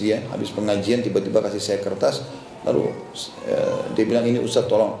nangis dia habis pengajian, tiba-tiba kasih saya kertas, lalu dia bilang, ini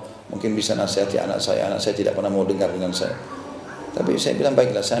Ustaz tolong mungkin bisa nasihati anak saya tidak pernah mau dengar dengan saya. Tapi saya bilang,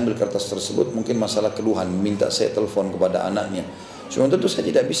 baiklah, saya ambil kertas tersebut, mungkin masalah keluhan, minta saya telepon kepada anaknya. Cuma tentu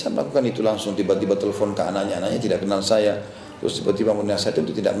saya tidak bisa melakukan itu langsung, tiba-tiba telepon ke anaknya tidak kenal saya, terus tiba-tiba menasihati,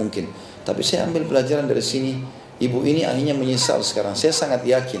 itu tidak mungkin. Tapi saya ambil pelajaran dari sini, ibu ini akhirnya menyesal sekarang. Saya sangat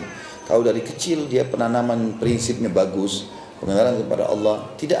yakin, kalau dari kecil dia penanaman prinsipnya bagus, pengenalan kepada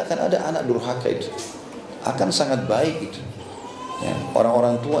Allah, tidak akan ada anak durhaka itu. Akan sangat baik itu. Ya,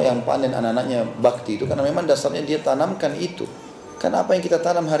 orang-orang tua yang panen anak-anaknya bakti itu karena memang dasarnya dia tanamkan itu. Karena apa yang kita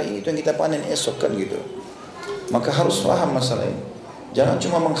tanam hari ini itu yang kita panen esok kan gitu. Maka harus paham masalah ini. Jangan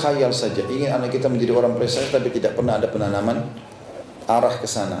cuma menghayal saja, ingin anak kita menjadi orang prestasi tapi tidak pernah ada penanaman arah ke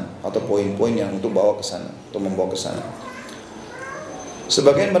sana atau poin-poin yang untuk bawa ke sana, untuk membawa ke sana.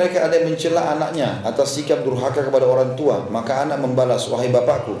 Sebagian mereka ada yang mencela anaknya atas sikap durhaka kepada orang tua, maka anak membalas, wahai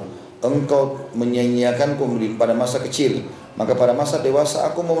bapakku, engkau menyia-nyiakanku pada masa kecil, maka pada masa dewasa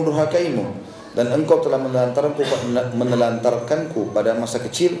aku mau mendurhakaimu, dan engkau telah menelantarkanku pada masa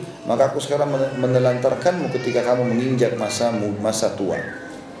kecil, maka aku sekarang menelantarkanmu ketika kamu menginjak masa tua.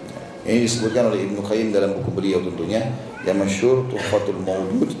 Ini disebutkan oleh Ibnu Qayyim dalam buku beliau tentunya yang masyhur Tuhfatul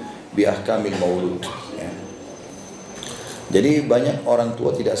Maulud bi Ahkamil Maulud. Jadi banyak orang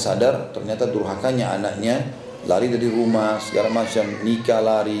tua tidak sadar ternyata durhakanya anaknya, lari dari rumah, segala macam, nikah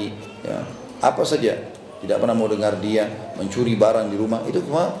lari, ya, apa saja, tidak pernah mau dengar dia, mencuri barang di rumah, itu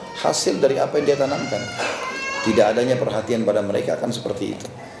cuma hasil dari apa yang dia tanamkan. Tidak adanya perhatian pada mereka akan seperti itu.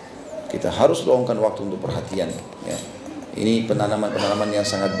 Kita harus luangkan waktu untuk perhatian, ya. Ini penanaman-penanaman yang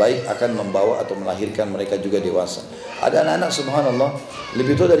sangat baik akan membawa atau melahirkan mereka juga dewasa. Ada anak-anak subhanallah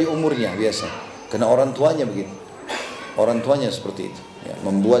lebih tua dari umurnya biasa, karena orang tuanya begitu. Orang tuanya seperti itu, ya,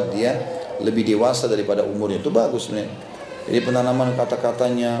 membuat dia lebih dewasa daripada umurnya. Itu bagus sebenarnya. Jadi penanaman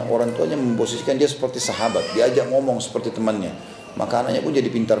kata-katanya, orang tuanya memposisikan dia seperti sahabat, diajak ngomong seperti temannya, maka anaknya pun jadi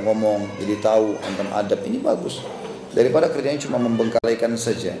pintar ngomong, jadi tahu tentang adab. Ini bagus daripada kerjanya cuma membengkalaikan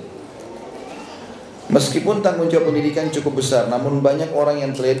saja. Meskipun tanggung jawab pendidikan cukup besar, namun banyak orang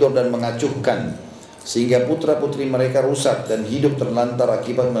yang teledor dan mengacuhkan, sehingga putra-putri mereka rusak dan hidup terlantar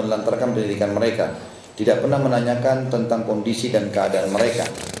akibat menelantarkan pendidikan mereka. Tidak pernah menanyakan tentang kondisi dan keadaan mereka,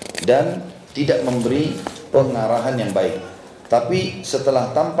 dan tidak memberi pengarahan yang baik. Tapi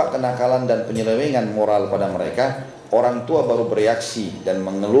setelah tampak kenakalan dan penyelewengan moral pada mereka, orang tua baru bereaksi dan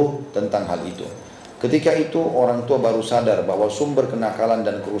mengeluh tentang hal itu. Ketika itu orang tua baru sadar bahwa sumber kenakalan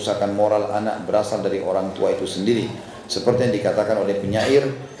dan kerusakan moral anak berasal dari orang tua itu sendiri. Seperti yang dikatakan oleh penyair,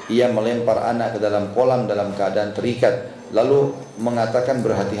 ia melempar anak ke dalam kolam dalam keadaan terikat, lalu mengatakan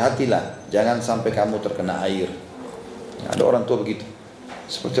berhati-hatilah, jangan sampai kamu terkena air. Ada orang tua begitu,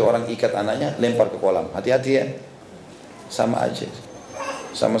 seperti orang ikat anaknya, lempar ke kolam. Hati-hati ya, sama aja.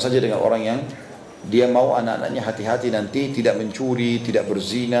 Sama saja dengan orang yang dia mau anak-anaknya hati-hati nanti tidak mencuri, tidak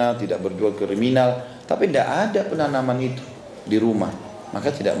berzina, tidak berjual kriminal, tapi tidak ada penanaman itu di rumah,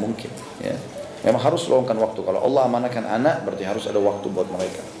 maka tidak mungkin. Ya. Memang harus luangkan waktu. Kalau Allah amanahkan anak, berarti harus ada waktu buat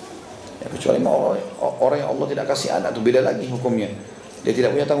mereka. Ya, kecuali orang yang Allah tidak kasih anak, itu beda lagi hukumnya. Dia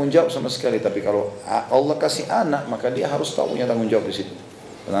tidak punya tanggung jawab sama sekali. Tapi kalau Allah kasih anak, maka dia harus tahu punya tanggung jawab di situ.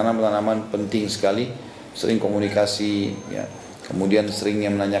 Penanaman-penanaman penting sekali, sering komunikasi, ya. Kemudian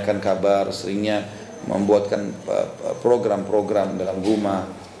seringnya menanyakan kabar, seringnya membuatkan program-program dalam rumah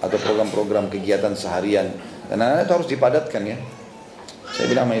atau program-program kegiatan seharian. Dan anak-anak itu harus dipadatkan ya.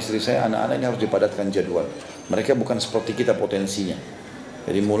 Saya bilang sama istri saya, anak-anak ini harus dipadatkan jadwal. Mereka bukan seperti kita potensinya.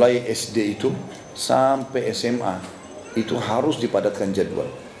 Jadi mulai SD itu sampai SMA itu harus dipadatkan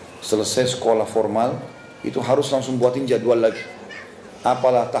jadwal. Selesai sekolah formal itu harus langsung buatin jadwal lagi.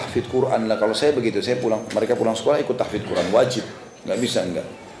 Apalah tahfidz Quran lah. Kalau saya begitu, saya pulang, mereka pulang sekolah ikut tahfidz Quran, wajib. Nggak bisa enggak.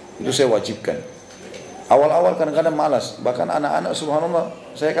 Itu saya wajibkan. Awal-awal kadang-kadang malas. Bahkan anak-anak subhanallah,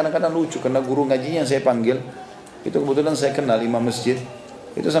 saya kadang-kadang lucu karena guru ngajinya yang saya panggil itu kebetulan saya kenal imam masjid.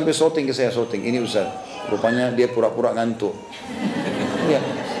 Itu sampai shooting ke saya, shooting. Ini Ustaz, rupanya dia pura-pura ngantuk. Ya,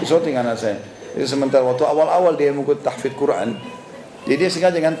 shooting anak saya. Jadi sementara waktu awal-awal dia mengikut tahfidz Quran, jadi dia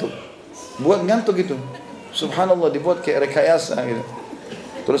sengaja ngantuk. Buat ngantuk gitu. Subhanallah, dibuat kayak rekayasa gitu.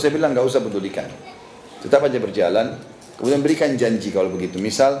 Terus saya bilang enggak usah pedulikan. Tetap aja berjalan. Kemudian berikan janji kalau begitu.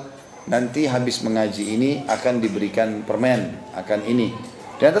 Misal nanti habis mengaji ini akan diberikan permen, akan ini.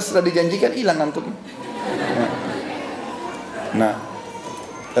 Ternyata setelah dijanjikan hilang ngantuknya. Nah,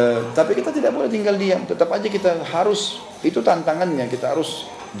 tapi kita tidak boleh tinggal diam. Tetap aja kita harus, itu tantangannya, kita harus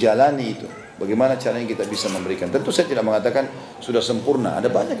jalani itu. Bagaimana caranya kita bisa memberikan. Tentu saya tidak mengatakan sudah sempurna, ada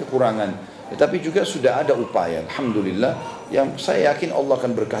banyak kekurangan. Tetapi juga sudah ada upaya, alhamdulillah, yang saya yakin Allah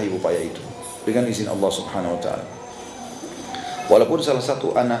akan berkahi upaya itu dengan izin Allah subhanahu wa ta'ala. Walaupun salah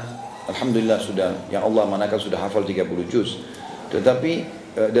satu anak, alhamdulillah sudah, yang Allah manakah sudah hafal 30 juz. Tetapi,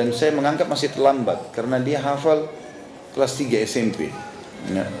 dan saya menganggap masih terlambat, karena dia hafal kelas 3 SMP.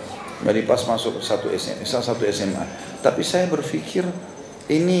 Ya, dari pas masuk satu SMA. Tapi saya berpikir,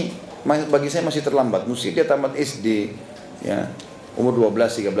 ini bagi saya masih terlambat. Mesti dia tamat SD, ya, umur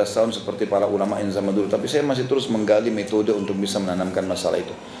 12-13 tahun seperti para ulama yang zaman dulu. Tapi saya masih terus menggali metode untuk bisa menanamkan masalah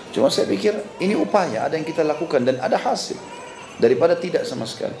itu. Cuma saya pikir ini upaya, ada yang kita lakukan dan ada hasil daripada tidak sama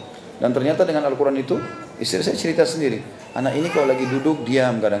sekali. Dan ternyata dengan Al-Quran itu, istri saya cerita sendiri, anak ini kalau lagi duduk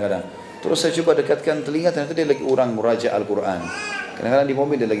diam kadang-kadang. Terus saya coba dekatkan telinga, ternyata dia lagi muraja Al-Quran. Kadang-kadang di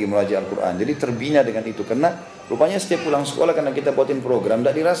mobil dia lagi muraja Al-Quran. Jadi terbina dengan itu, karena rupanya setiap pulang sekolah karena kita buatin program,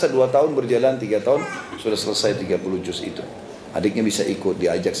 tidak dirasa 2 tahun berjalan, 3 tahun sudah selesai 30 juz itu. Adiknya bisa ikut,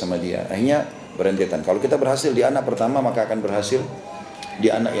 diajak sama dia. Akhirnya berentetan. Kalau kita berhasil di anak pertama, maka akan berhasil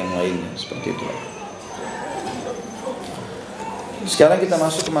di anak yang lainnya. Seperti itu. Sekarang kita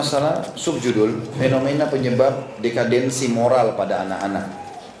masuk ke masalah subjudul, fenomena penyebab dekadensi moral pada anak-anak.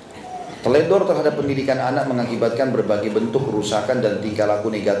 Teledor terhadap pendidikan anak mengakibatkan berbagai bentuk kerusakan dan tingkah laku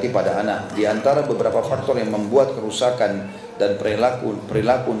negatif pada anak. Di antara beberapa faktor yang membuat kerusakan dan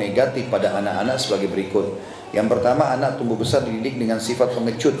perilaku negatif pada anak-anak sebagai berikut. Yang pertama, anak tumbuh besar dididik dengan sifat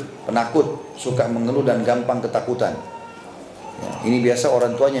pengecut, penakut, suka mengeluh dan gampang ketakutan. Ya, ini biasa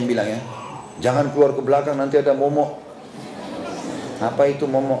orang tuanya yang bilang ya, jangan keluar ke belakang nanti ada momok. Apa itu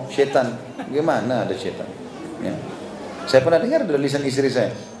momok? Setan. Gimana ada setan? Ya. Saya pernah dengar dari lisan istri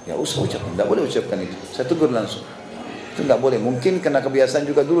saya, ya usah ucapkan, tidak boleh ucapkan itu. Saya tegur langsung. Itu tidak boleh. Mungkin karena kebiasaan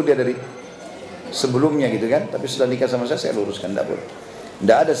juga dulu dia dari sebelumnya gitu kan. Tapi setelah nikah sama saya luruskan, tidak boleh.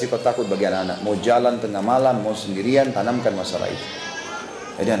 Tidak ada sifat takut bagi anak-anak. Mau jalan tengah malam, mau sendirian, tanamkan masalah itu.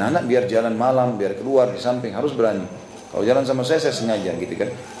 Jadi anak-anak biar jalan malam, biar keluar di samping harus berani. Kalau jalan sama saya sengaja gitu kan.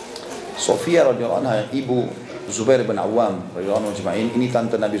 Sofia radhiyallahu anha, ibu Zubair bin Awam radhiyallahu anhu, ini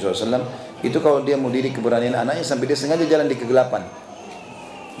tante Nabi SAW. Itu kalau dia mau didik keberanian anaknya sampai dia sengaja jalan di kegelapan.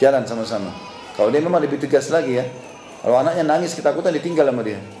 Jalan sama-sama. Kalau dia memang lebih tegas lagi ya. Kalau anaknya nangis ketakutan ditinggal sama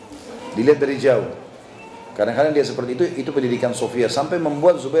dia. Dilihat dari jauh. Kadang-kadang dia seperti itu pendidikan Sofia. Sampai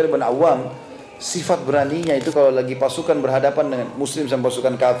membuat Zubair bin Awam sifat beraninya itu kalau lagi pasukan berhadapan dengan muslim sama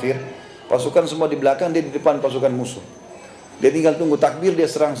pasukan kafir. Pasukan semua di belakang, dia di depan pasukan musuh. Dia tinggal tunggu takbir, dia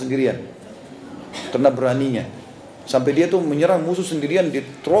serang sendirian. Karena beraninya. Sampai dia tuh menyerang musuh sendirian,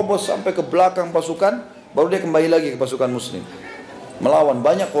 diterobos sampai ke belakang pasukan, baru dia kembali lagi ke pasukan muslim. Melawan,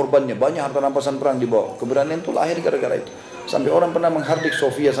 banyak korbannya, banyak harta rampasan perang dibawa. Keberanian itu lahir gara-gara itu. Sampai orang pernah menghardik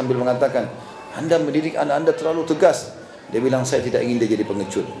Sofia sambil mengatakan, Anda mendidik anak Anda terlalu tegas. Dia bilang, saya tidak ingin dia jadi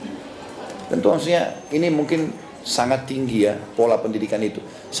pengecut. Tentu maksudnya ini mungkin sangat tinggi ya pola pendidikan itu.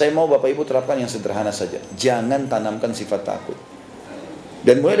 Saya mau Bapak Ibu terapkan yang sederhana saja. Jangan tanamkan sifat takut.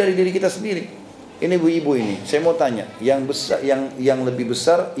 Dan mulai dari diri kita sendiri. Ini ibu-ibu ini, saya mau tanya, yang besar, yang lebih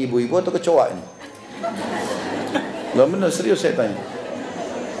besar ibu-ibu atau kecoa ini? Loh benar, serius saya tanya.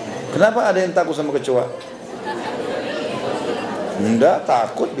 Kenapa ada yang takut sama kecoa? Enggak,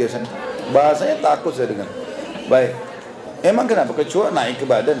 takut biasanya. Bahasanya takut saya dengar. Baik. Emang kenapa kecoa naik ke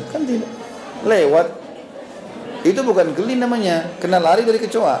badan? Kan tidak. Lewat. Itu bukan geli namanya. Kena lari dari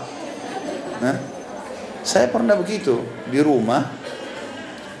kecoa. Nah, saya pernah begitu. Di rumah,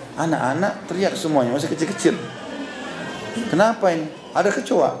 anak-anak teriak semuanya. Masih kecil-kecil. Kenapa ini? Ada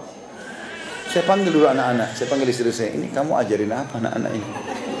kecoa. Saya panggil dulu anak-anak. Saya panggil istri saya. Ini kamu ajarin apa anak-anak ini?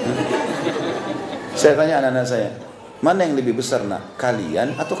 Saya tanya anak-anak saya. Mana yang lebih besar nak?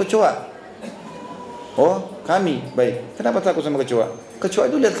 Kalian atau kecoa? Oh kami. Baik. Kenapa takut sama kecoa? Kecoa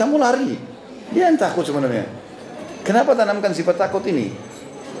itu lihat kamu lari. Dia yang takut sebenarnya. Kenapa tanamkan sifat takut ini?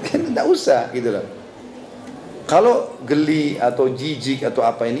 Kan tidak usah gitu loh. Kalau geli atau jijik atau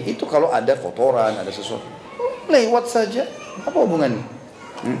apa ini, itu kalau ada kotoran, ada sesuatu, lewat saja. Apa hubungannya?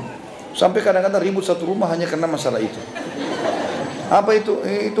 Sampai kadang-kadang ribut satu rumah hanya karena masalah itu. Apa itu?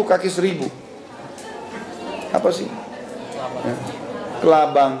 Itu kaki 1000. Apa sih?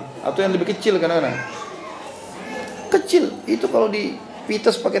 Kelabang. Atau yang lebih kecil kadang-kadang. Kecil. Itu kalau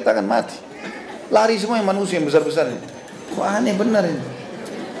dipites pakai tangan mati. Lari semua yang manusia yang besar-besar ini. Wah aneh benar ini.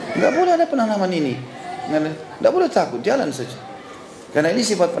 Nggak boleh ada penanaman ini. Nggak boleh takut. Jalan saja. Karena ini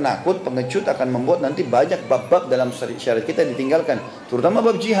sifat penakut, pengecut akan membuat nanti banyak bab-bab dalam syariat kita ditinggalkan. Terutama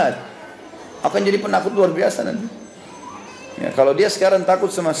bab jihad. Akan jadi penakut luar biasa nanti. Ya, kalau dia sekarang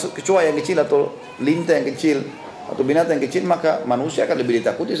takut sama kecoa yang kecil atau lintah yang kecil atau binatang yang kecil, maka manusia akan lebih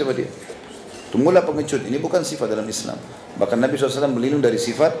ditakuti sama dia. Tunggulah pengecut. Ini bukan sifat dalam Islam. Bahkan Nabi SAW berlindung dari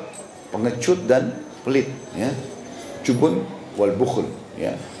sifat pengecut dan pelit. Ya. Jubun wal bukhul.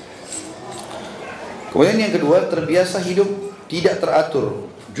 Ya. Kemudian yang kedua, terbiasa hidup tidak teratur,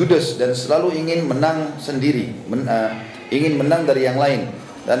 judes dan selalu ingin menang sendiri, ingin menang dari yang lain.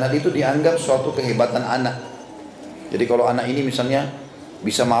 Dan hal itu dianggap suatu kehebatan anak. Jadi kalau anak ini misalnya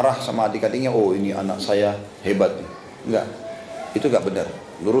bisa marah sama adik-adiknya, oh ini anak saya hebat. Enggak, itu enggak benar.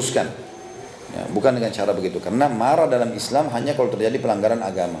 Luruskan. Ya, bukan dengan cara begitu. Karena marah dalam Islam hanya kalau terjadi pelanggaran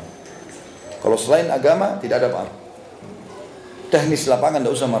agama. Kalau selain agama tidak ada apa-apa. Teknis lapangan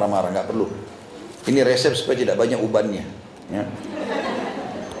tidak usah marah-marah, enggak perlu. Ini resep supaya tidak banyak ubannya. Ya.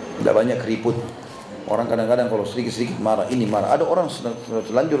 Tidak banyak keriput. Orang kadang-kadang kalau sedikit-sedikit marah, ini marah. Ada orang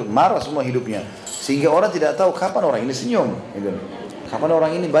terlanjur marah semua hidupnya. Sehingga orang tidak tahu kapan orang ini senyum. Gitu. Kapan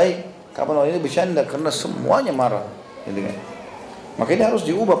orang ini baik, kapan orang ini bercanda. Karena semuanya marah. Gitu kan. Maka ini harus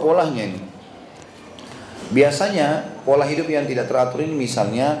diubah polanya ini. Biasanya pola hidup yang tidak teratur ini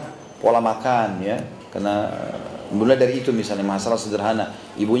misalnya pola makan ya. Karena mulai dari itu misalnya masalah sederhana.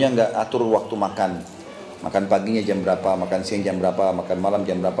 Ibunya nggak atur waktu makan. Makan paginya jam berapa, makan siang jam berapa, makan malam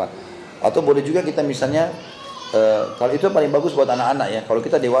jam berapa. Atau boleh juga kita misalnya, kalau itu paling bagus buat anak-anak ya. Kalau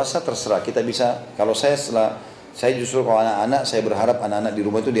kita dewasa terserah, kita bisa, kalau saya justru kalau anak-anak, saya berharap anak-anak di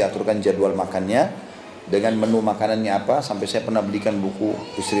rumah itu diaturkan jadwal makannya, dengan menu makanannya apa, sampai saya pernah belikan buku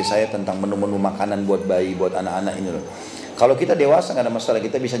istri saya tentang menu-menu makanan buat bayi, buat anak-anak ini loh. Kalau kita dewasa nggak ada masalah,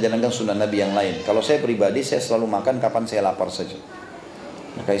 kita bisa jalankan sunnah Nabi yang lain. Kalau saya pribadi, saya selalu makan kapan saya lapar saja.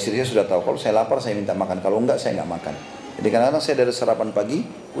 Maka istri saya sudah tahu, kalau saya lapar saya minta makan, kalau enggak saya enggak makan. Jadi kadang-kadang saya dari sarapan pagi,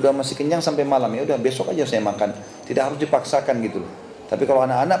 udah masih kenyang sampai malam, ya udah besok aja saya makan. Tidak harus dipaksakan gitu. Tapi kalau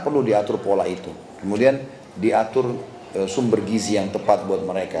anak-anak perlu diatur pola itu. Kemudian diatur sumber gizi yang tepat buat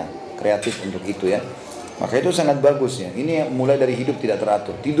mereka. Kreatif untuk itu ya. Maka itu sangat bagus ya. Ini yang mulai dari hidup tidak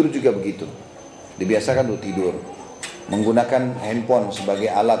teratur. Tidur juga begitu. Dibiasakan untuk tidur. Menggunakan handphone sebagai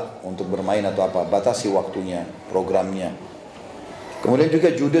alat untuk bermain atau apa. Batasi waktunya, programnya. Kemudian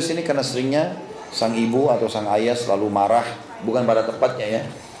juga judes ini karena seringnya sang ibu atau sang ayah selalu marah, bukan pada tempatnya ya.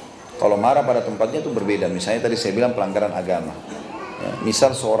 Kalau marah pada tempatnya itu berbeda. Misalnya tadi saya bilang pelanggaran agama. Ya,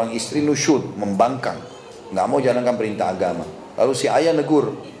 misal seorang istri nusyud, membangkang, nggak mau jalankan perintah agama. Lalu si ayah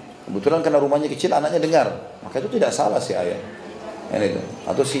negur. Kebetulan karena rumahnya kecil, anaknya dengar. Maka itu tidak salah si ayah. Itu.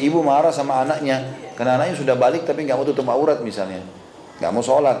 Atau si ibu marah sama anaknya, karena anaknya sudah balik tapi nggak mau tutup aurat misalnya, nggak mau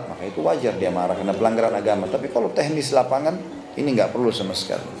sholat. Maka itu wajar dia marah karena pelanggaran agama. Tapi kalau teknis lapangan, ini nggak perlu sama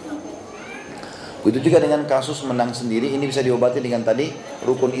sekali. Begitu juga dengan kasus menang sendiri, ini bisa diobati dengan tadi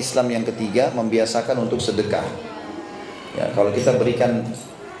rukun Islam yang ketiga, membiasakan untuk sedekah. Ya, kalau kita berikan,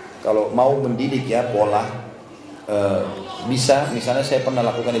 kalau mau mendidik ya pola, bisa, misalnya saya pernah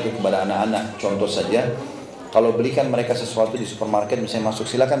lakukan itu kepada anak-anak, contoh saja, kalau belikan mereka sesuatu di supermarket, misalnya masuk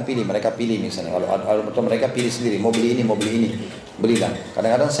silakan pilih, mereka pilih misalnya, atau mereka pilih sendiri, mau beli ini, belilah.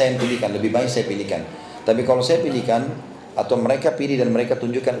 Kadang-kadang saya yang pilihkan, lebih baik saya pilihkan. Tapi kalau saya pilihkan, atau mereka pilih dan mereka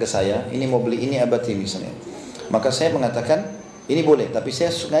tunjukkan ke saya, ini mau beli ini abadi misalnya, maka saya mengatakan ini boleh, tapi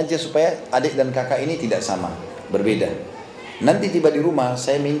saya sengaja supaya adik dan kakak ini tidak sama, berbeda. Nanti tiba di rumah,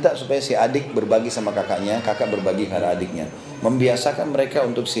 saya minta supaya si adik berbagi sama kakaknya, kakak berbagi pada adiknya, membiasakan mereka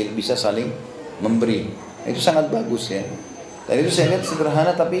untuk bisa saling memberi. Itu sangat bagus ya. Dan itu saya lihat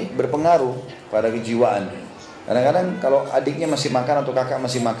sederhana tapi berpengaruh pada kejiwaan. Kadang-kadang kalau adiknya masih makan atau kakak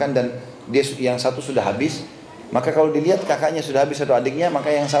masih makan dan dia yang satu sudah habis, maka kalau dilihat kakaknya sudah habis atau adiknya,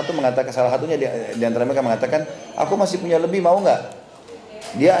 maka yang satu mengatakan, salah satunya di antara mereka mengatakan, aku masih punya lebih, mau nggak?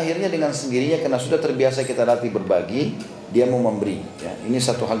 Dia akhirnya dengan sendirinya karena sudah terbiasa kita latih berbagi, dia mau memberi. Ya, ini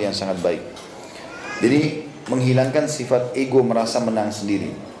satu hal yang sangat baik. Jadi menghilangkan sifat ego merasa menang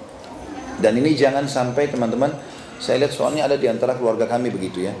sendiri. Dan ini jangan sampai teman-teman, saya lihat soalnya ada di antara keluarga kami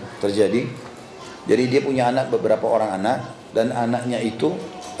begitu ya, terjadi. Jadi dia punya anak, beberapa orang anak, dan anaknya itu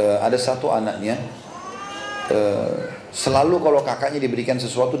ada satu anaknya, selalu kalau kakaknya diberikan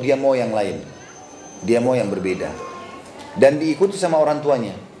sesuatu dia mau yang lain, dia mau yang berbeda, dan diikuti sama orang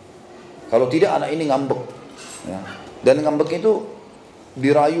tuanya. Kalau tidak anak ini ngambek ya. Dan ngambek itu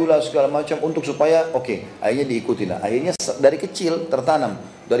dirayulah segala macam untuk supaya akhirnya diikutilah. Akhirnya dari kecil tertanam,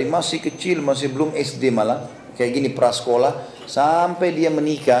 dari masih kecil, masih belum SD malah kayak gini prasekolah, sampai dia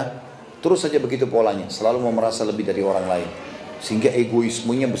menikah terus saja begitu polanya, selalu mau merasa lebih dari orang lain, sehingga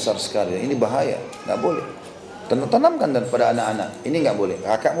egoismenya besar sekali. Ini bahaya, nggak boleh. Tanamkan pada anak-anak, ini nggak boleh.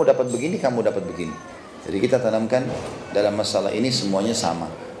 Kakakmu dapat begini, kamu dapat begini. Jadi kita tanamkan dalam masalah ini semuanya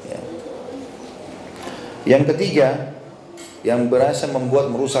sama. Ya. Yang ketiga, yang berasa membuat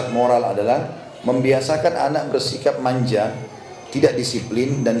merusak moral adalah membiasakan anak bersikap manja, tidak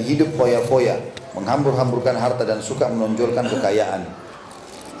disiplin dan hidup foya-foya, menghambur-hamburkan harta dan suka menonjolkan kekayaan.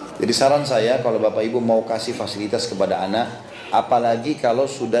 Jadi saran saya kalau Bapak Ibu mau kasih fasilitas kepada anak, apalagi kalau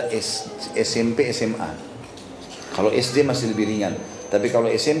sudah SMP, SMA. Kalau SD masih lebih ringan, tapi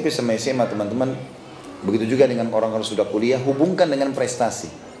kalau SMP sama SMA teman-teman, begitu juga dengan orang kalau sudah kuliah, hubungkan dengan prestasi.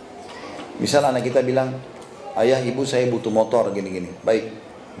 Misal anak kita bilang, ayah ibu saya butuh motor gini-gini, baik,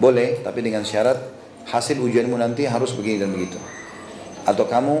 boleh, tapi dengan syarat hasil ujianmu nanti harus begini dan begitu. Atau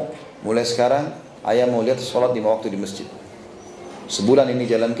kamu mulai sekarang, ayah mau lihat sholat 5 waktu di masjid. Sebulan ini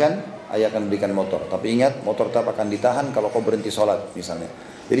jalankan, ayah akan berikan motor. Tapi ingat, motor tetap akan ditahan kalau kau berhenti sholat misalnya.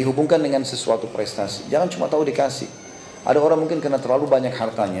 Jadi hubungkan dengan sesuatu prestasi. Jangan cuma tahu dikasih. Ada orang mungkin karena terlalu banyak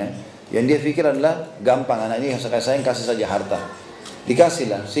hartanya, yang dia pikir adalah gampang, anak ini saya kasih saja harta.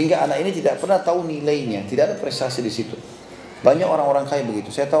 Dikasihlah, sehingga anak ini tidak pernah tahu nilainya, tidak ada prestasi di situ. Banyak orang-orang kaya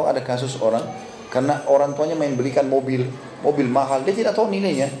begitu. Saya tahu ada kasus orang, karena orang tuanya main belikan mobil mahal, dia tidak tahu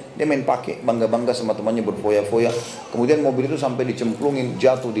nilainya. Dia main pakai, bangga-bangga sama temannya berfoya-foya. Kemudian mobil itu sampai dicemplungin,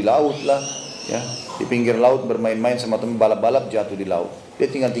 jatuh di laut lah. Ya, di pinggir laut bermain-main sama teman balap-balap, jatuh di laut. Dia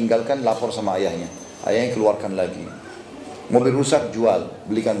tinggalkan, lapor sama ayahnya. Ayahnya keluarkan lagi. Mobil rusak, jual,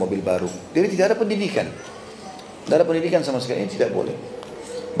 belikan mobil baru. Jadi tidak ada pendidikan. Tidak ada pendidikan sama sekali, ini tidak boleh.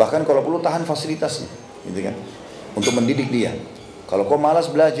 Bahkan kalau perlu tahan fasilitasnya, gitu kan? Untuk mendidik dia. Kalau kau malas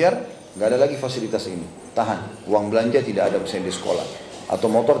belajar, nggak ada lagi fasilitas ini. Tahan. Uang belanja tidak ada misalnya di sekolah. Atau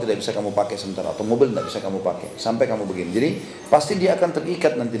motor tidak bisa kamu pakai sementara, atau mobil tidak bisa kamu pakai sampai kamu begini. Jadi pasti dia akan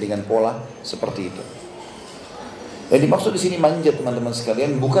terikat nanti dengan pola seperti itu. Yang dimaksud di sini manja teman-teman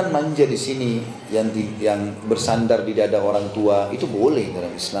sekalian, bukan manja di sini yang bersandar di dada orang tua, itu boleh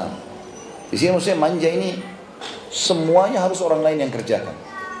dalam Islam. Di sini maksudnya manja ini Semuanya harus orang lain yang kerjakan.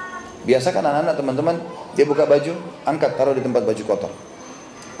 Biasakan anak-anak teman-teman, dia buka baju, angkat, taruh di tempat baju kotor.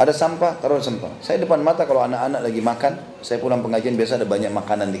 Ada sampah, taruh di sampah. Saya depan mata kalau anak-anak lagi makan, saya pulang pengajian biasa ada banyak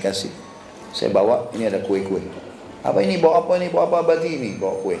makanan dikasih. Saya bawa, ini ada kue-kue. Apa ini, bawa apa ini, bawa apa abadi ini,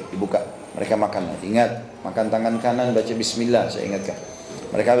 bawa kue, dibuka. Mereka makan, ingat, makan tangan kanan, baca bismillah, saya ingatkan.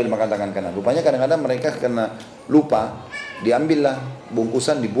 Mereka ambil makan tangan kanan. Rupanya kadang-kadang mereka karena lupa, diambillah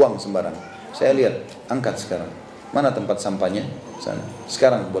bungkusan, dibuang sembarang. Saya lihat, angkat sekarang. Mana tempat sampahnya? Sana.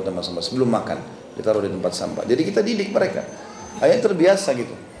 Sekarang buat tempat sampah, sebelum makan, ditaruh di tempat sampah. Jadi kita didik mereka. Akhirnya terbiasa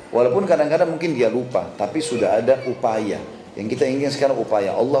gitu. Walaupun kadang-kadang mungkin dia lupa, tapi sudah ada upaya. Yang kita ingin sekarang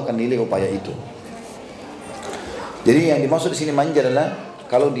upaya, Allah akan nilai upaya itu. Jadi yang dimaksud di sini manja adalah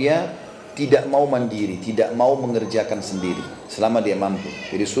kalau dia tidak mau mandiri, tidak mau mengerjakan sendiri selama dia mampu.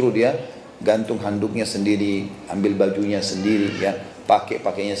 Jadi suruh dia gantung handuknya sendiri, ambil bajunya sendiri, ya, pakai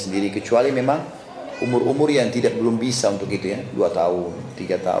pakainya sendiri. Kecuali memang umur-umur yang belum bisa untuk itu, ya, 2 tahun,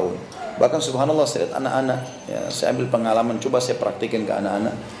 3 tahun. Bahkan subhanallah saya lihat anak-anak, ya, saya ambil pengalaman, coba saya praktikin ke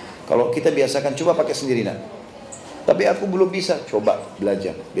anak-anak. Kalau kita biasakan, coba pakai sendiri nak. Tapi aku belum bisa, coba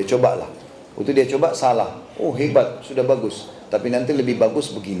belajar. Dia cobalah. Waktu dia coba salah. Oh hebat, sudah bagus. Tapi nanti lebih bagus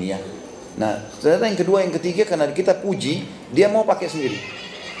begini ya. Nah, ternyata yang kedua, yang ketiga karena kita puji, dia mau pakai sendiri.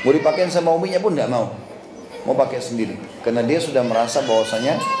 Mau dipakai sama uminya pun nggak mau. Mau pakai sendiri. Karena dia sudah merasa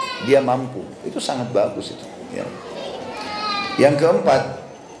bahwasanya dia mampu. Itu sangat bagus itu. Ya. Yang keempat,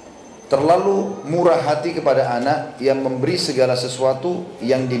 terlalu murah hati kepada anak yang memberi segala sesuatu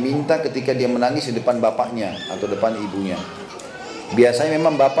yang diminta ketika dia menangis di depan bapaknya atau depan ibunya. Biasanya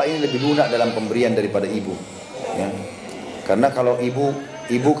memang bapak ini lebih lunak dalam pemberian daripada ibu, ya. Karena kalau ibu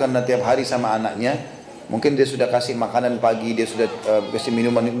karena tiap hari sama anaknya, mungkin dia sudah kasih makanan pagi, dia sudah kasih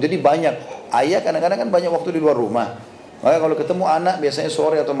minuman, jadi banyak. Ayah kadang-kadang kan banyak waktu di luar rumah. Maka kalau ketemu anak biasanya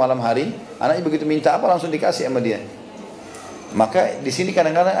sore atau malam hari, anaknya begitu minta apa langsung dikasih sama dia. Maka di sini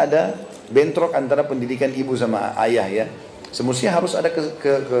kadang-kadang ada bentrok antara pendidikan ibu sama ayah, ya. Semestinya harus ada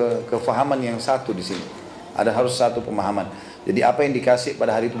kefahaman yang satu di sini. Harus satu pemahaman. Jadi apa yang dikasih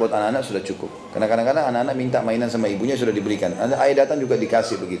pada hari itu buat anak-anak sudah cukup. Karena kadang-kadang anak-anak minta mainan sama ibunya sudah diberikan. Ayah datang juga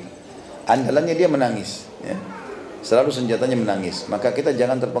dikasih begitu. Andalannya dia menangis, ya. Selalu senjatanya menangis. Maka kita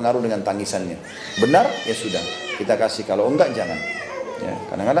jangan terpengaruh dengan tangisannya. Benar ya sudah kita kasih. Kalau enggak jangan. Ya.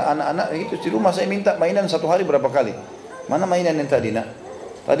 Kadang-kadang anak-anak itu di rumah saya minta mainan satu hari berapa kali. Mana mainan yang tadi nak?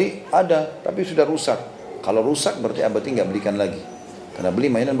 Tadi ada, tapi sudah rusak. Kalau rusak berarti abadi nggak belikan lagi. Karena beli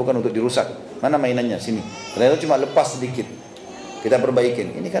mainan bukan untuk dirusak. Mana mainannya? Sini. Ternyata cuma lepas sedikit. Kita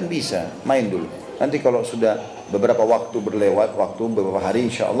perbaikin. Ini kan bisa, main dulu. Nanti kalau sudah beberapa waktu berlewat, beberapa hari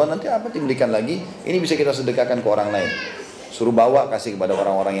insya Allah nanti abadi belikan lagi. Ini bisa kita sedekahkan ke orang lain. Suruh bawa kasih kepada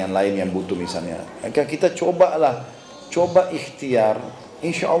orang-orang yang lain yang butuh misalnya. Maka kita coba ikhtiar.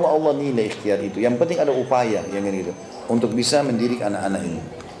 Insya Allah Allah nilai ikhtiar itu. Yang penting ada upaya yang gitu untuk bisa mendidik anak-anak ini.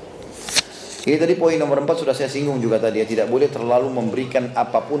 Ini tadi poin nomor 4 sudah saya singgung juga tadi, ya. Tidak boleh terlalu memberikan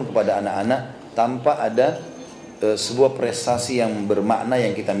apapun kepada anak-anak tanpa ada sebuah prestasi yang bermakna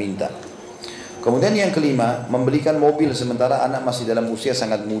yang kita minta. Kemudian yang kelima, membelikan mobil sementara anak masih dalam usia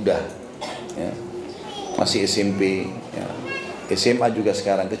sangat muda, ya. Masih SMP, ya. SMA juga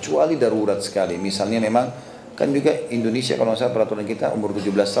sekarang, kecuali darurat sekali. Misalnya memang kan juga Indonesia kalau saya peraturan kita umur 17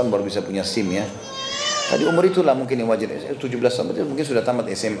 tahun baru bisa punya SIM, ya. Tadi umur itulah mungkin yang wajar. 17 tahun berarti mungkin sudah tamat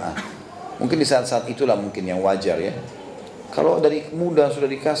SMA. Mungkin di saat-saat itulah mungkin yang wajar, ya. Kalau dari muda sudah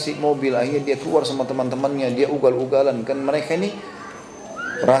dikasih mobil, akhirnya dia keluar sama teman-temannya, dia ugal-ugalan. Kan mereka ini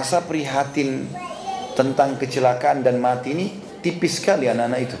rasa prihatin tentang kecelakaan dan mati ini tipis sekali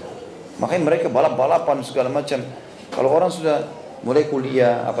anak-anak itu. Makanya mereka balap-balapan segala macam. Kalau orang sudah mulai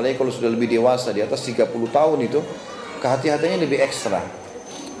kuliah, apalagi kalau sudah lebih dewasa, di atas 30 tahun itu, kehati-hatiannya lebih ekstra.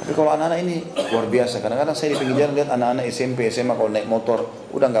 Tapi kalau anak-anak ini luar biasa. Kadang-kadang saya di pinggir jalan lihat anak-anak SMP, SMA kalau naik motor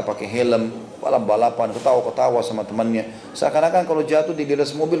udah nggak pakai helm, balap-balapan, ketawa-ketawa sama temannya. Seakan-akan kalau jatuh di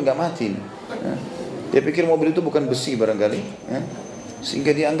atas mobil nggak mati. Ya. Dia pikir mobil itu bukan besi barangkali, ya.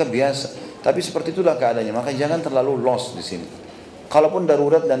 Sehingga dia anggap biasa. Tapi seperti itulah keadaannya. Maka jangan terlalu lost di sini. Kalaupun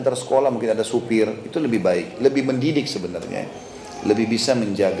darurat dan tersekolah mungkin ada supir, itu lebih baik, lebih mendidik sebenarnya, lebih bisa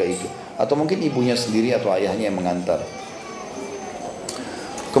menjaga itu. Atau mungkin ibunya sendiri atau ayahnya yang mengantar.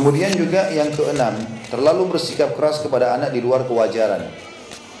 Kemudian juga yang keenam, terlalu bersikap keras kepada anak di luar kewajaran.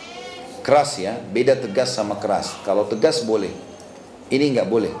 Keras, ya, beda tegas sama keras. Kalau tegas boleh, ini nggak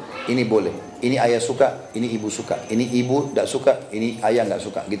boleh, ini boleh. Ini ayah suka, ini ibu suka. Ini ibu tidak suka, ini ayah nggak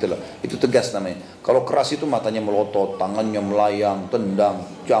suka, gitu loh. Itu tegas namanya. Kalau keras itu matanya melotot, tangannya melayang, tendang,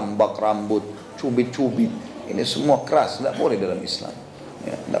 jambak rambut, cubit-cubit. Ini semua keras, tidak boleh dalam Islam.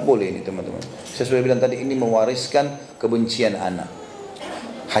 Ya, tidak boleh ini teman-teman. Saya sudah bilang tadi, ini mewariskan kebencian anak.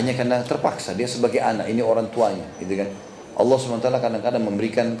 hanya karena terpaksa dia sebagai anak, ini orang tuanya, gitu kan. Allah SWT kadang-kadang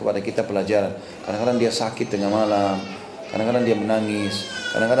memberikan kepada kita pelajaran. Kadang-kadang dia sakit tengah malam, kadang-kadang dia menangis,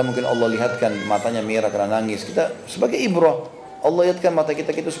 kadang-kadang mungkin Allah lihatkan matanya merah karena nangis. Kita sebagai ibrah, Allah lihatkan mata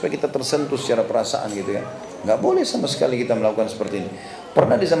kita gitu supaya kita tersentuh secara perasaan, gitu kan. Nggak boleh sama sekali kita melakukan seperti ini.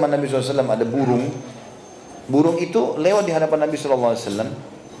 Pernah di zaman Nabi SAW ada burung. Burung itu lewat di hadapan Nabi SAW.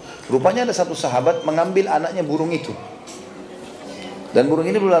 Rupanya ada satu sahabat mengambil anaknya burung itu. Dan burung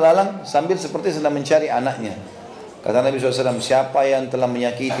ini berlalang sambil seperti sedang mencari anaknya. Kata Nabi SAW, siapa yang telah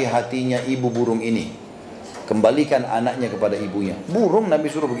menyakiti hatinya ibu burung ini, kembalikan anaknya kepada ibunya. Burung Nabi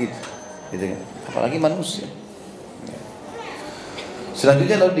suruh begitu, gitu kan? Apalagi manusia.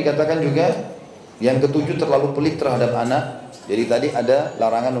 Selanjutnya lalu dikatakan juga yang ketujuh, terlalu pelit terhadap anak. Jadi tadi ada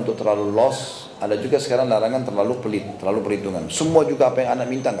larangan untuk terlalu los, ada juga sekarang larangan terlalu pelit, terlalu perhitungan. Semua juga apa yang anak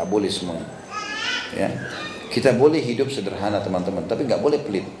minta nggak boleh semua. Ya. Kita boleh hidup sederhana teman-teman, tapi nggak boleh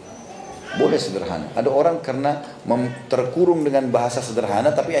pelit. Boleh sederhana. Ada orang karena terkurung dengan bahasa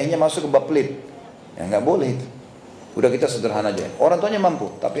sederhana, tapi akhirnya masuk ke bab pelit. Ya nggak boleh itu. Udah kita sederhana aja. Orang tuanya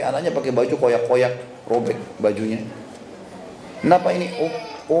mampu, tapi anaknya pakai baju koyak-koyak, robek bajunya. Kenapa ini?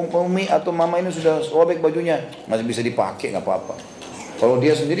 Umi atau mama ini sudah robek bajunya, masih bisa dipakai nggak apa-apa. Kalau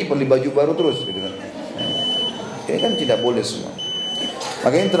dia sendiri beli baju baru terus, gitu kan? Ya kan tidak boleh semua.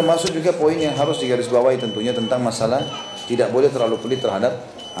 Makanya termasuk juga poin yang harus digarisbawahi tentunya tentang masalah tidak boleh terlalu pelit terhadap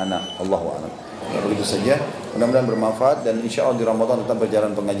anak. Allahu a'lam. Ya, begitu saja. Mudah-mudahan bermanfaat dan insya Allah di Ramadan tetap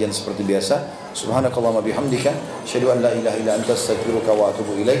berjalan pengajian seperti biasa. Subhanakallahumma bihamdika, asyhadu an la ilaha illa anta, astaghfiruka wa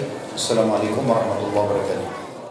atubu ilaik. Assalamualaikum warahmatullahi wabarakatuh.